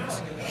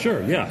gospels.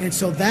 Sure, yeah. And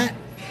so that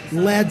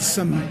led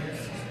some,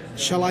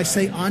 shall I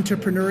say,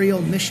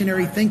 entrepreneurial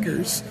missionary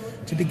thinkers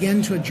to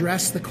begin to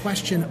address the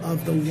question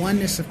of the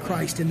oneness of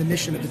Christ in the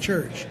mission of the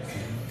church.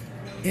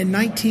 In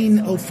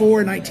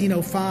 1904,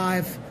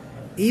 1905,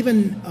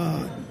 even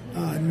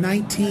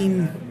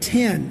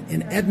 1910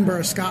 in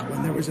Edinburgh,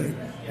 Scotland, there was a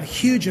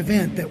huge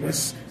event that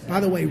was, by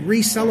the way,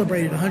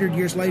 re-celebrated 100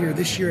 years later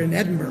this year in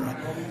Edinburgh.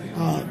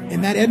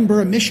 And that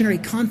Edinburgh Missionary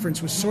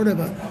Conference was sort of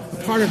a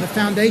part of the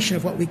foundation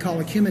of what we call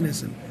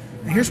ecumenism.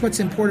 Now, here's what's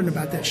important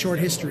about that short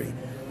history.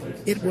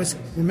 It was,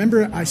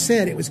 remember I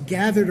said, it was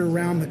gathered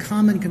around the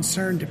common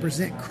concern to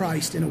present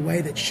Christ in a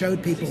way that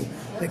showed people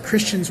that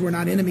Christians were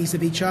not enemies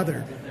of each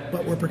other,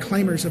 but were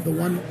proclaimers of the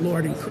one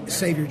Lord and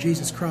Savior,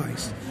 Jesus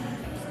Christ.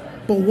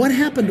 But what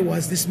happened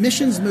was this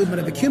missions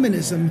movement of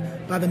ecumenism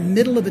by the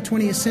middle of the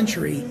 20th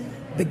century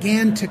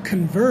began to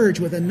converge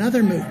with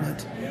another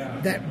movement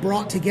that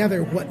brought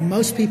together what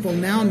most people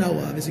now know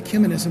of as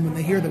ecumenism when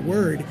they hear the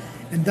word,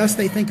 and thus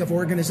they think of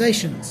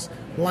organizations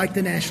like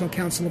the National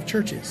Council of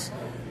Churches,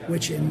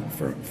 which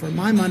for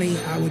my money,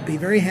 I would be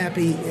very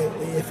happy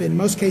if in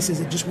most cases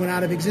it just went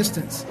out of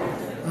existence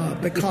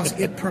because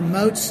it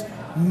promotes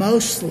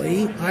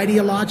mostly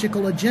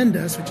ideological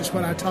agendas, which is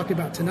what I talked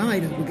about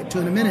tonight, and we'll get to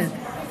in a minute.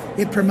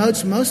 It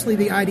promotes mostly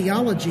the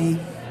ideology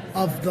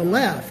of the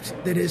left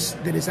that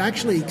is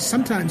actually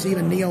sometimes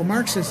even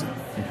neo-Marxism,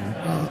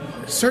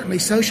 certainly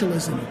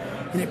socialism,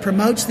 and it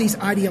promotes these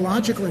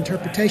ideological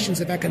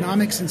interpretations of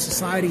economics and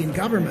society and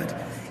government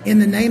in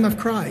the name of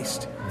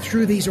Christ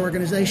through these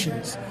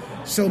organizations.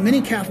 So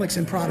many Catholics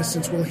and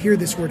Protestants will hear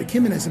this word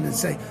ecumenism and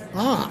say,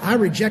 I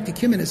reject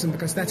ecumenism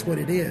because that's what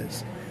it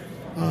is.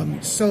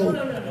 So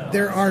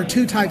there are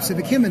two types of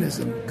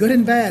ecumenism, good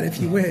and bad, if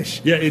you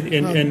wish. Yeah,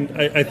 and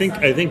I think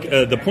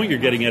the point you're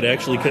getting at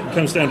actually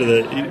comes down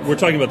to we're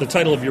talking about the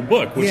title of your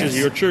book, which is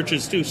Your Church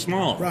is Too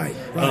Small. Right.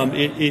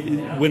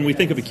 When we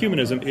think of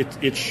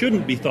ecumenism, it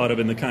shouldn't be thought of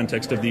in the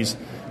context of these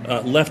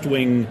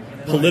left-wing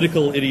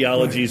political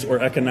ideologies or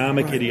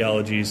economic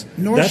ideologies.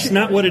 That's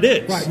not what it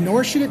is. Right,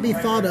 nor should it be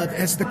thought of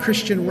as the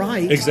Christian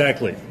right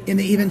exactly in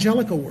the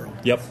evangelical world.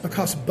 Yep.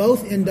 Because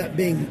both end up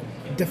being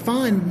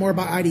defined more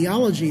by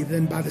ideology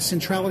than by the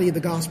centrality of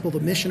the gospel, the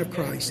mission of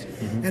Christ,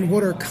 and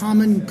what are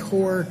common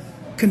core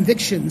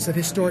convictions of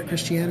historic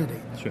Christianity.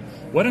 Sure.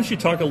 Why don't you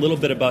talk a little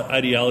bit about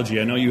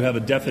ideology? I know you have a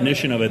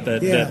definition of it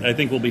that I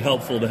think will be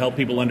helpful to help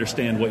people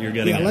understand what you're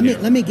getting at.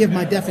 Let me give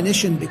my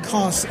definition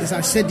because, as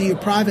I said to you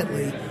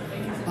privately,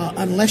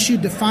 unless you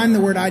define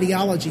the word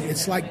ideology,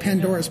 it's like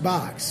Pandora's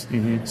box.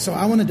 So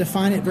I want to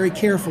define it very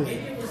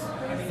carefully.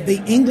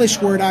 The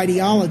English word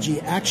ideology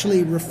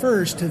actually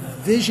refers to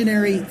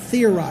visionary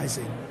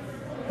theorizing,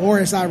 or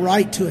as I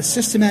write, to a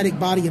systematic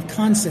body of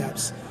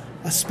concepts,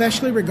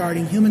 especially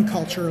regarding human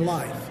culture or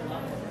life.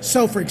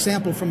 So, for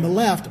example, from the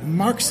left,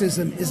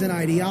 Marxism is an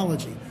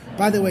ideology.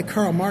 By the way,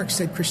 Karl Marx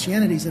said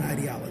Christianity is an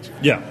ideology.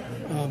 Yeah.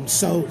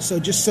 So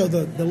just so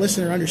the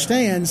listener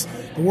understands,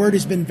 the word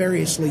has been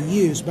variously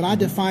used, but I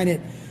define it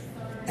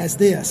as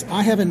this.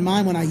 I have in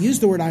mind when I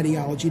use the word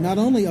ideology not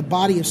only a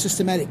body of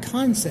systematic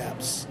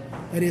concepts,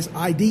 that is,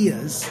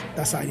 ideas,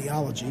 that's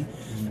ideology,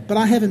 but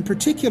I have in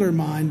particular in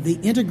mind the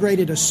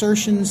integrated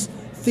assertions,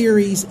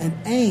 theories, and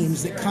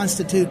aims that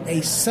constitute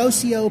a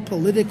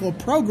socio-political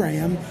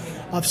program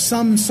of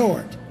some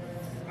sort.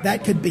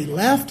 That could be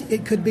left,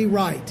 it could be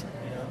right,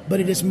 but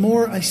it is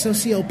more a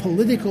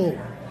socio-political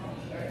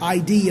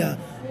idea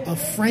of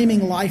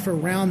framing life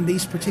around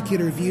these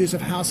particular views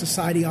of how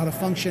society ought to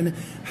function,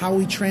 how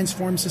we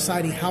transform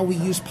society, how we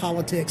use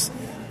politics.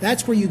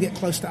 That's where you get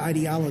close to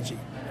ideology,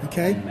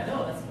 okay?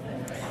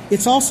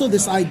 It's also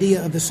this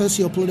idea of the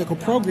socio-political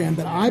program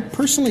that I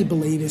personally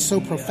believe is so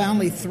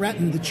profoundly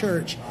threatened the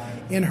church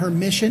in her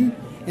mission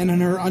and in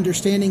her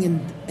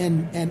understanding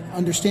and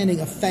understanding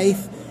of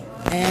faith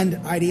and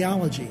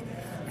ideology.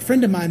 A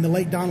friend of mine, the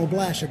late Donald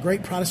Blash, a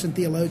great Protestant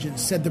theologian,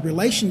 said the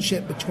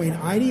relationship between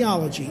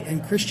ideology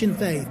and Christian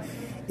faith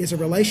is a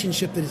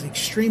relationship that is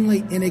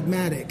extremely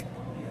enigmatic.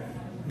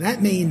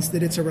 That means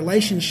that it's a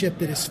relationship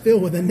that is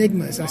filled with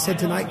enigmas. I said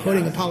tonight,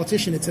 quoting a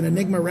politician, it's an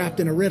enigma wrapped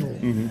in a riddle.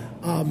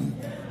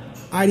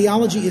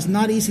 Ideology is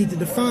not easy to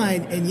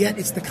define, and yet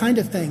it's the kind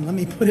of thing, let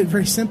me put it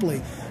very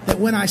simply, that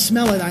when I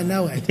smell it, I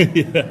know it.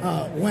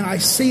 When I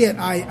see it,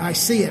 I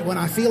see it. When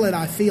I feel it,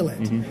 I feel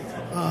it.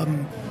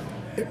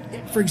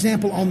 For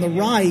example, on the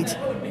right,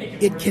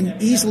 it can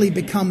easily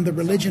become the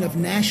religion of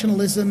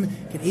nationalism,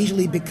 can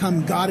easily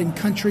become God and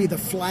country, the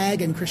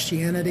flag in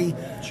Christianity,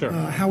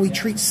 how we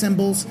treat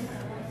symbols.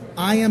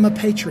 I am a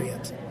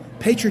patriot.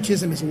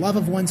 Patriotism is love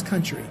of one's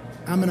country.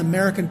 I'm an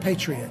American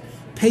patriot.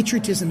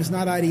 Patriotism is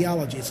not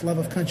ideology, it's love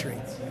of country.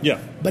 Yeah.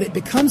 But it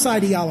becomes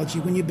ideology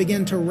when you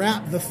begin to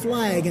wrap the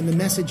flag in the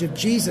message of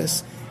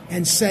Jesus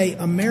and say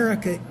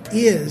America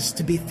is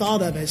to be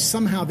thought of as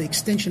somehow the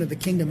extension of the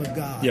kingdom of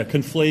God. Yeah,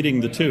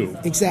 conflating the two.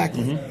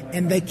 Exactly.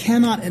 And they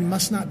cannot and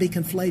must not be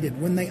conflated.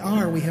 When they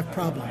are, we have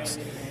problems.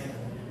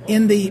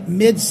 In the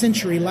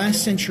mid-century,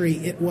 last century,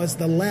 it was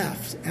the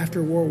left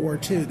after World War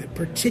II that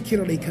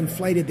particularly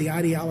conflated the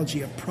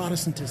ideology of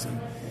Protestantism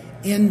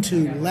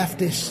into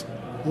leftist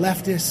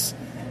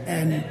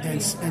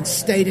and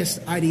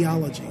statist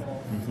ideology.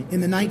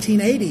 In the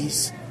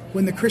 1980s,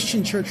 when the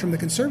Christian church from the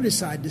conservative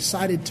side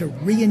decided to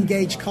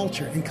re-engage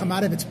culture and come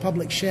out of its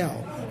public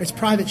shell, its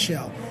private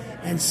shell,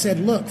 and said,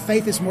 look,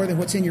 faith is more than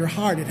what's in your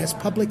heart. It has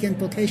public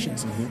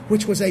implications,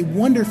 which was a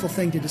wonderful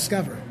thing to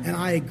discover, and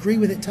I agree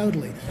with it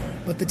totally.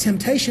 But the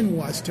temptation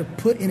was to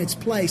put in its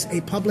place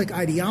a public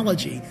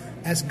ideology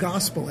as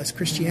gospel, as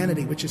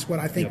Christianity, which is what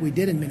I think we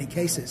did in many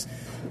cases.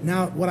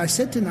 Now, what I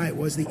said tonight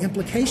was the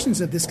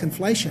implications of this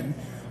conflation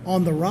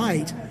on the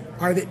right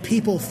are that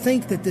people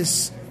think that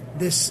this,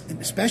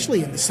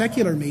 especially in the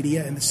secular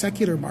media and the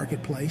secular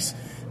marketplace,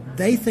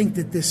 they think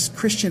that this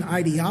Christian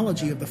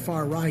ideology of the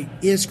far right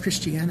is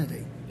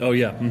Christianity. Oh,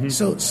 yeah.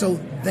 So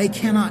they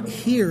cannot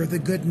hear the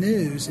good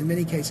news in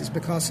many cases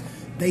because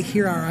they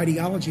hear our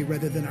ideology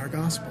rather than our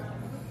gospel.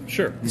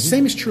 Sure. The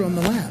same is true on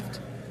the left.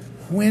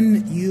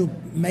 When you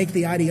make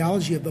the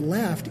ideology of the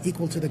left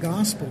equal to the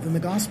gospel, then the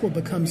gospel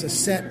becomes a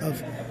set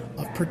of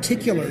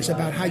particulars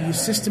about how you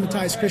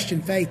systematize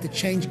Christian faith to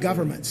change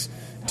governments,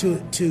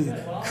 to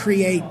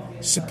create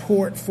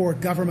support for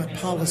government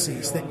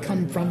policies that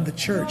come from the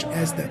church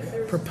as the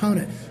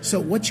proponent. So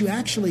what you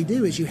actually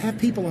do is you have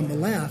people on the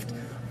left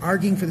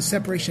arguing for the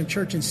separation of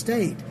church and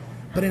state,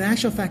 but in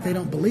actual fact they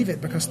don't believe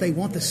it because they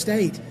want the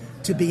state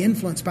to be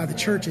influenced by the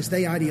church as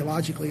they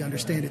ideologically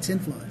understand its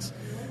influence.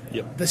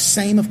 Yep. The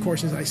same, of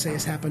course, as I say,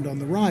 has happened on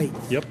the right.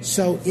 Yep.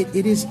 So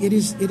it is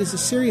a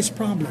serious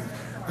problem.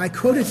 I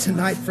quoted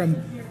tonight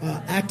from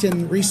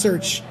Acton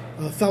Research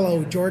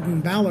fellow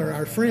Jordan Baller,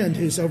 our friend,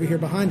 who's over here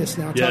behind us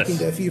now, talking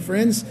to a few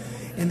friends.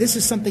 And this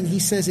is something he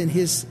says in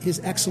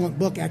his excellent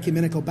book,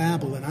 Ecumenical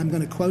Babel, and I'm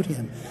going to quote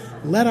him.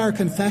 Let our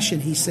confession,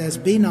 he says,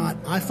 be not,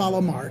 I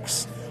follow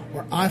Marx,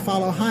 or I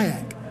follow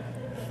Hayek,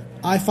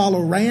 I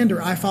follow Rand,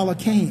 or I follow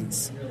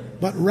Keynes,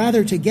 but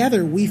rather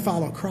together we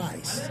follow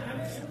Christ.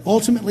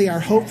 Ultimately,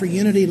 our hope for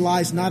unity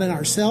lies not in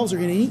ourselves or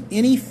in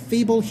any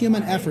feeble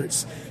human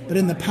efforts, but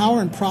in the power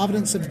and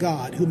providence of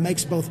God, who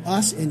makes both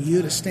us and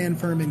you to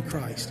stand firm in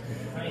Christ.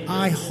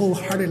 I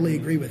wholeheartedly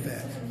agree with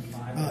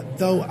that,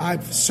 though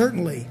I've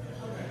certainly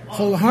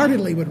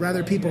wholeheartedly would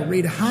rather people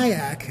read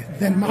Hayek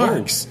than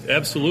Marx. Oh,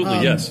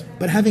 absolutely, yes.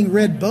 But having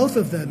read both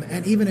of them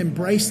and even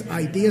embraced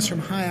ideas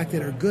from Hayek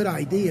that are good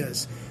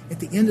ideas, at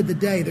the end of the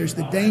day, there's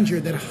the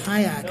danger that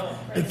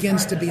Hayek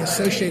begins to be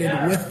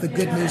associated with the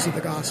good news of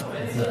the gospel.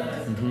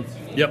 Mm-hmm.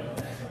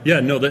 Yep. Yeah,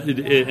 no,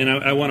 and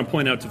I want to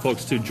point out to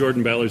folks, too,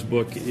 Jordan Baller's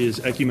book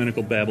is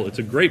Ecumenical Babel. It's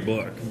a great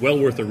book, well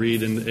worth a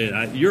read.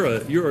 And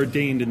you're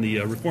ordained in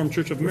the Reformed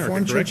Church of America,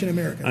 Reformed correct? Church in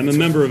America. I'm a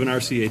member of an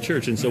RCA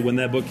church, and so when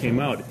that book came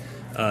out,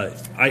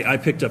 I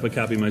picked up a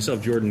copy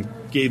myself. Jordan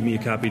gave me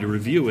a copy to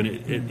review, and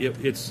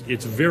it's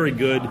very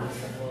good.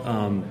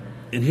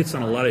 It hits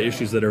on a lot of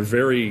issues that are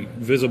very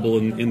visible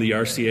in the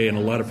RCA and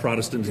a lot of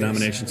Protestant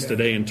denominations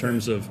today in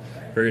terms of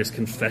various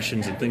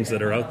confessions and things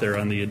that are out there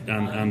on the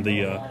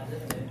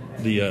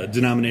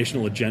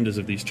denominational agendas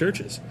of these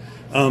churches.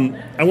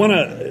 I want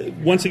to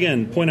once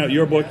again point out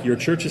your book. Your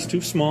Church is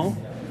Too Small.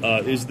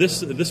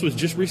 This was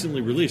just recently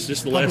released,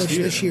 just the last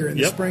year. This year, in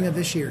the spring of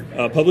this year.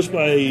 Published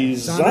by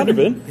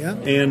Zondervan.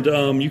 Yep.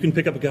 And you can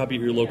pick up a copy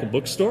at your local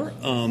bookstore.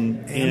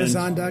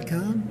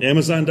 Amazon.com.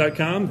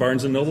 Amazon.com,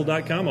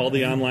 BarnesandNoble.com. All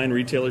the online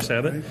retailers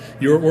have it. Right.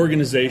 Your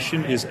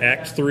organization is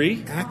Act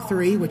 3. Act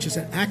 3, which is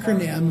an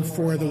acronym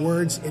for the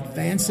words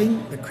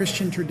Advancing the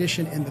Christian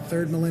Tradition in the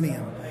Third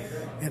Millennium.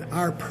 And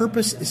our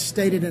purpose is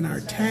stated in our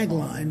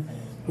tagline,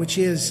 which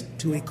is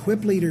to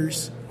equip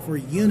leaders for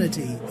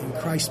unity in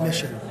Christ's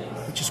mission,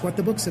 which is what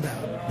the book's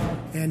about.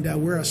 And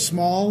we're a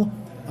small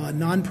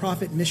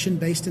nonprofit mission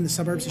based in the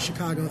suburbs of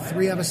Chicago,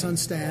 3 of us on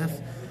staff,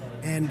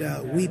 and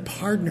we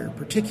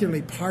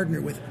particularly partner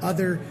with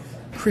other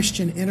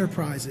Christian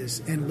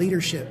enterprises and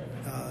leadership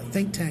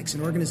think tanks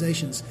and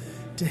organizations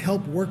to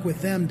help work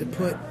with them to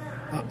put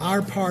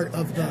our part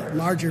of the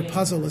larger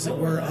puzzle, as it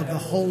were, of the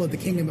whole of the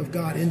kingdom of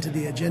God into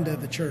the agenda of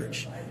the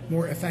church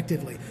more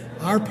effectively.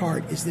 Our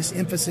part is this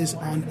emphasis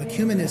on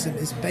ecumenism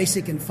is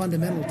basic and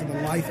fundamental to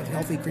the life of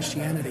healthy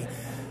Christianity,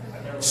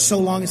 so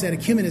long as that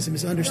ecumenism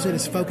is understood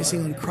as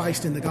focusing on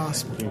Christ and the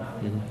gospel.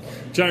 Mm-hmm.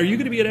 John, are you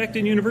going to be at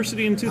Acton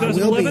University in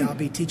 2011? I will be. I'll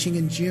be teaching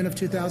in June of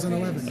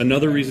 2011.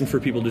 Another reason for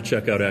people to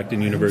check out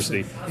Acton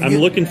University. I'm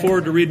looking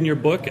forward to reading your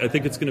book. I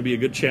think it's going to be a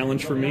good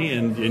challenge for me,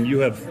 and you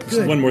have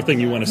one more thing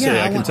you want to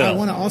say, I can tell. I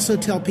want to also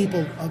tell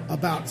people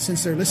about,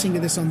 since they're listening to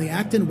this on the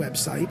Acton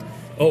website,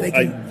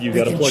 you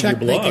got to plug your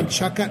blog. They can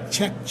check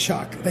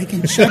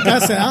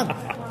us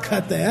out.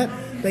 Cut that.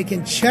 They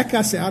can check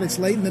us out. It's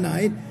late in the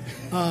night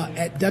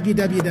at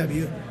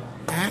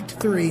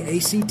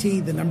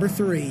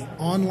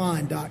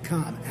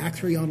www.act3online.com.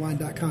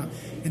 act3online.com.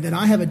 And then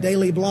I have a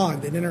daily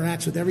blog that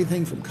interacts with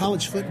everything from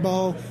college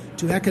football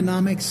to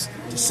economics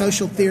to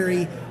social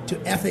theory to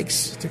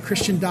ethics to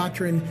Christian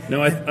doctrine.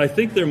 Now, I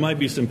think there might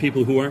be some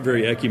people who aren't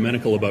very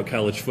ecumenical about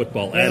college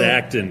football at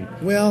Acton.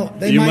 Well,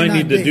 you might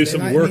need to do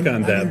some work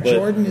on that. But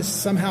Jordan is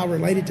somehow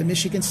related to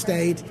Michigan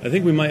State. I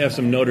think we might have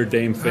some Notre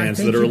Dame fans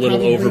that are a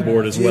little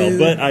overboard as well.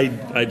 But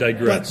I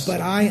digress. But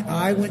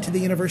I went to the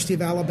University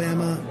of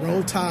Alabama,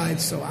 Roll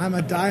Tide, so I'm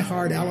a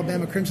diehard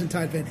Alabama Crimson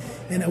Tide fan.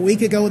 And a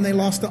week ago when they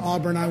lost to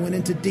Auburn, I went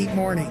into deep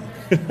mourning.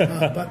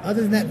 But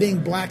other than that being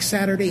Black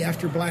Saturday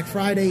after Black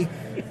Friday,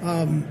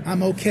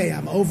 I'm okay.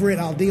 I'm over it.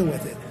 I'll deal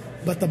with it.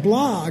 But the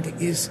blog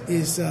is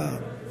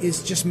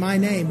just my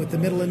name with the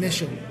middle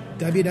initial,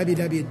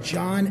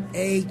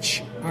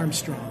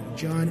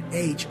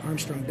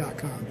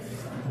 johnarmstrong.com.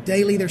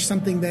 Daily, there's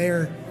something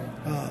there.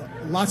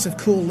 Lots of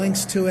cool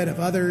links to it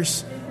of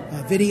others,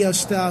 video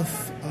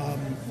stuff,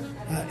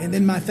 and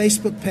then my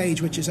Facebook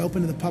page, which is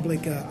open to the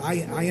public.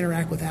 I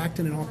interact with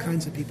Acton and all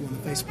kinds of people on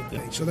the Facebook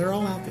page, so they're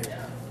all out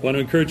there. I want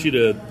to encourage you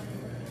to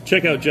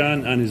check out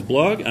John on his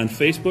blog, on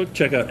Facebook.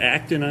 Check out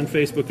Acton on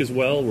Facebook as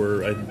well.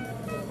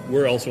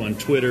 We're also on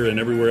Twitter and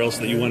everywhere else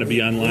that you want to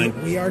be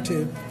online. We are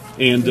too.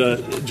 And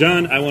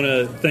John, I want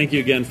to thank you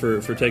again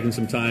for taking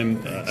some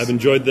time. I've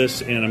enjoyed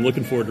this, and I'm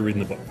looking forward to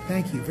reading the book.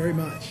 Thank you very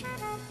much.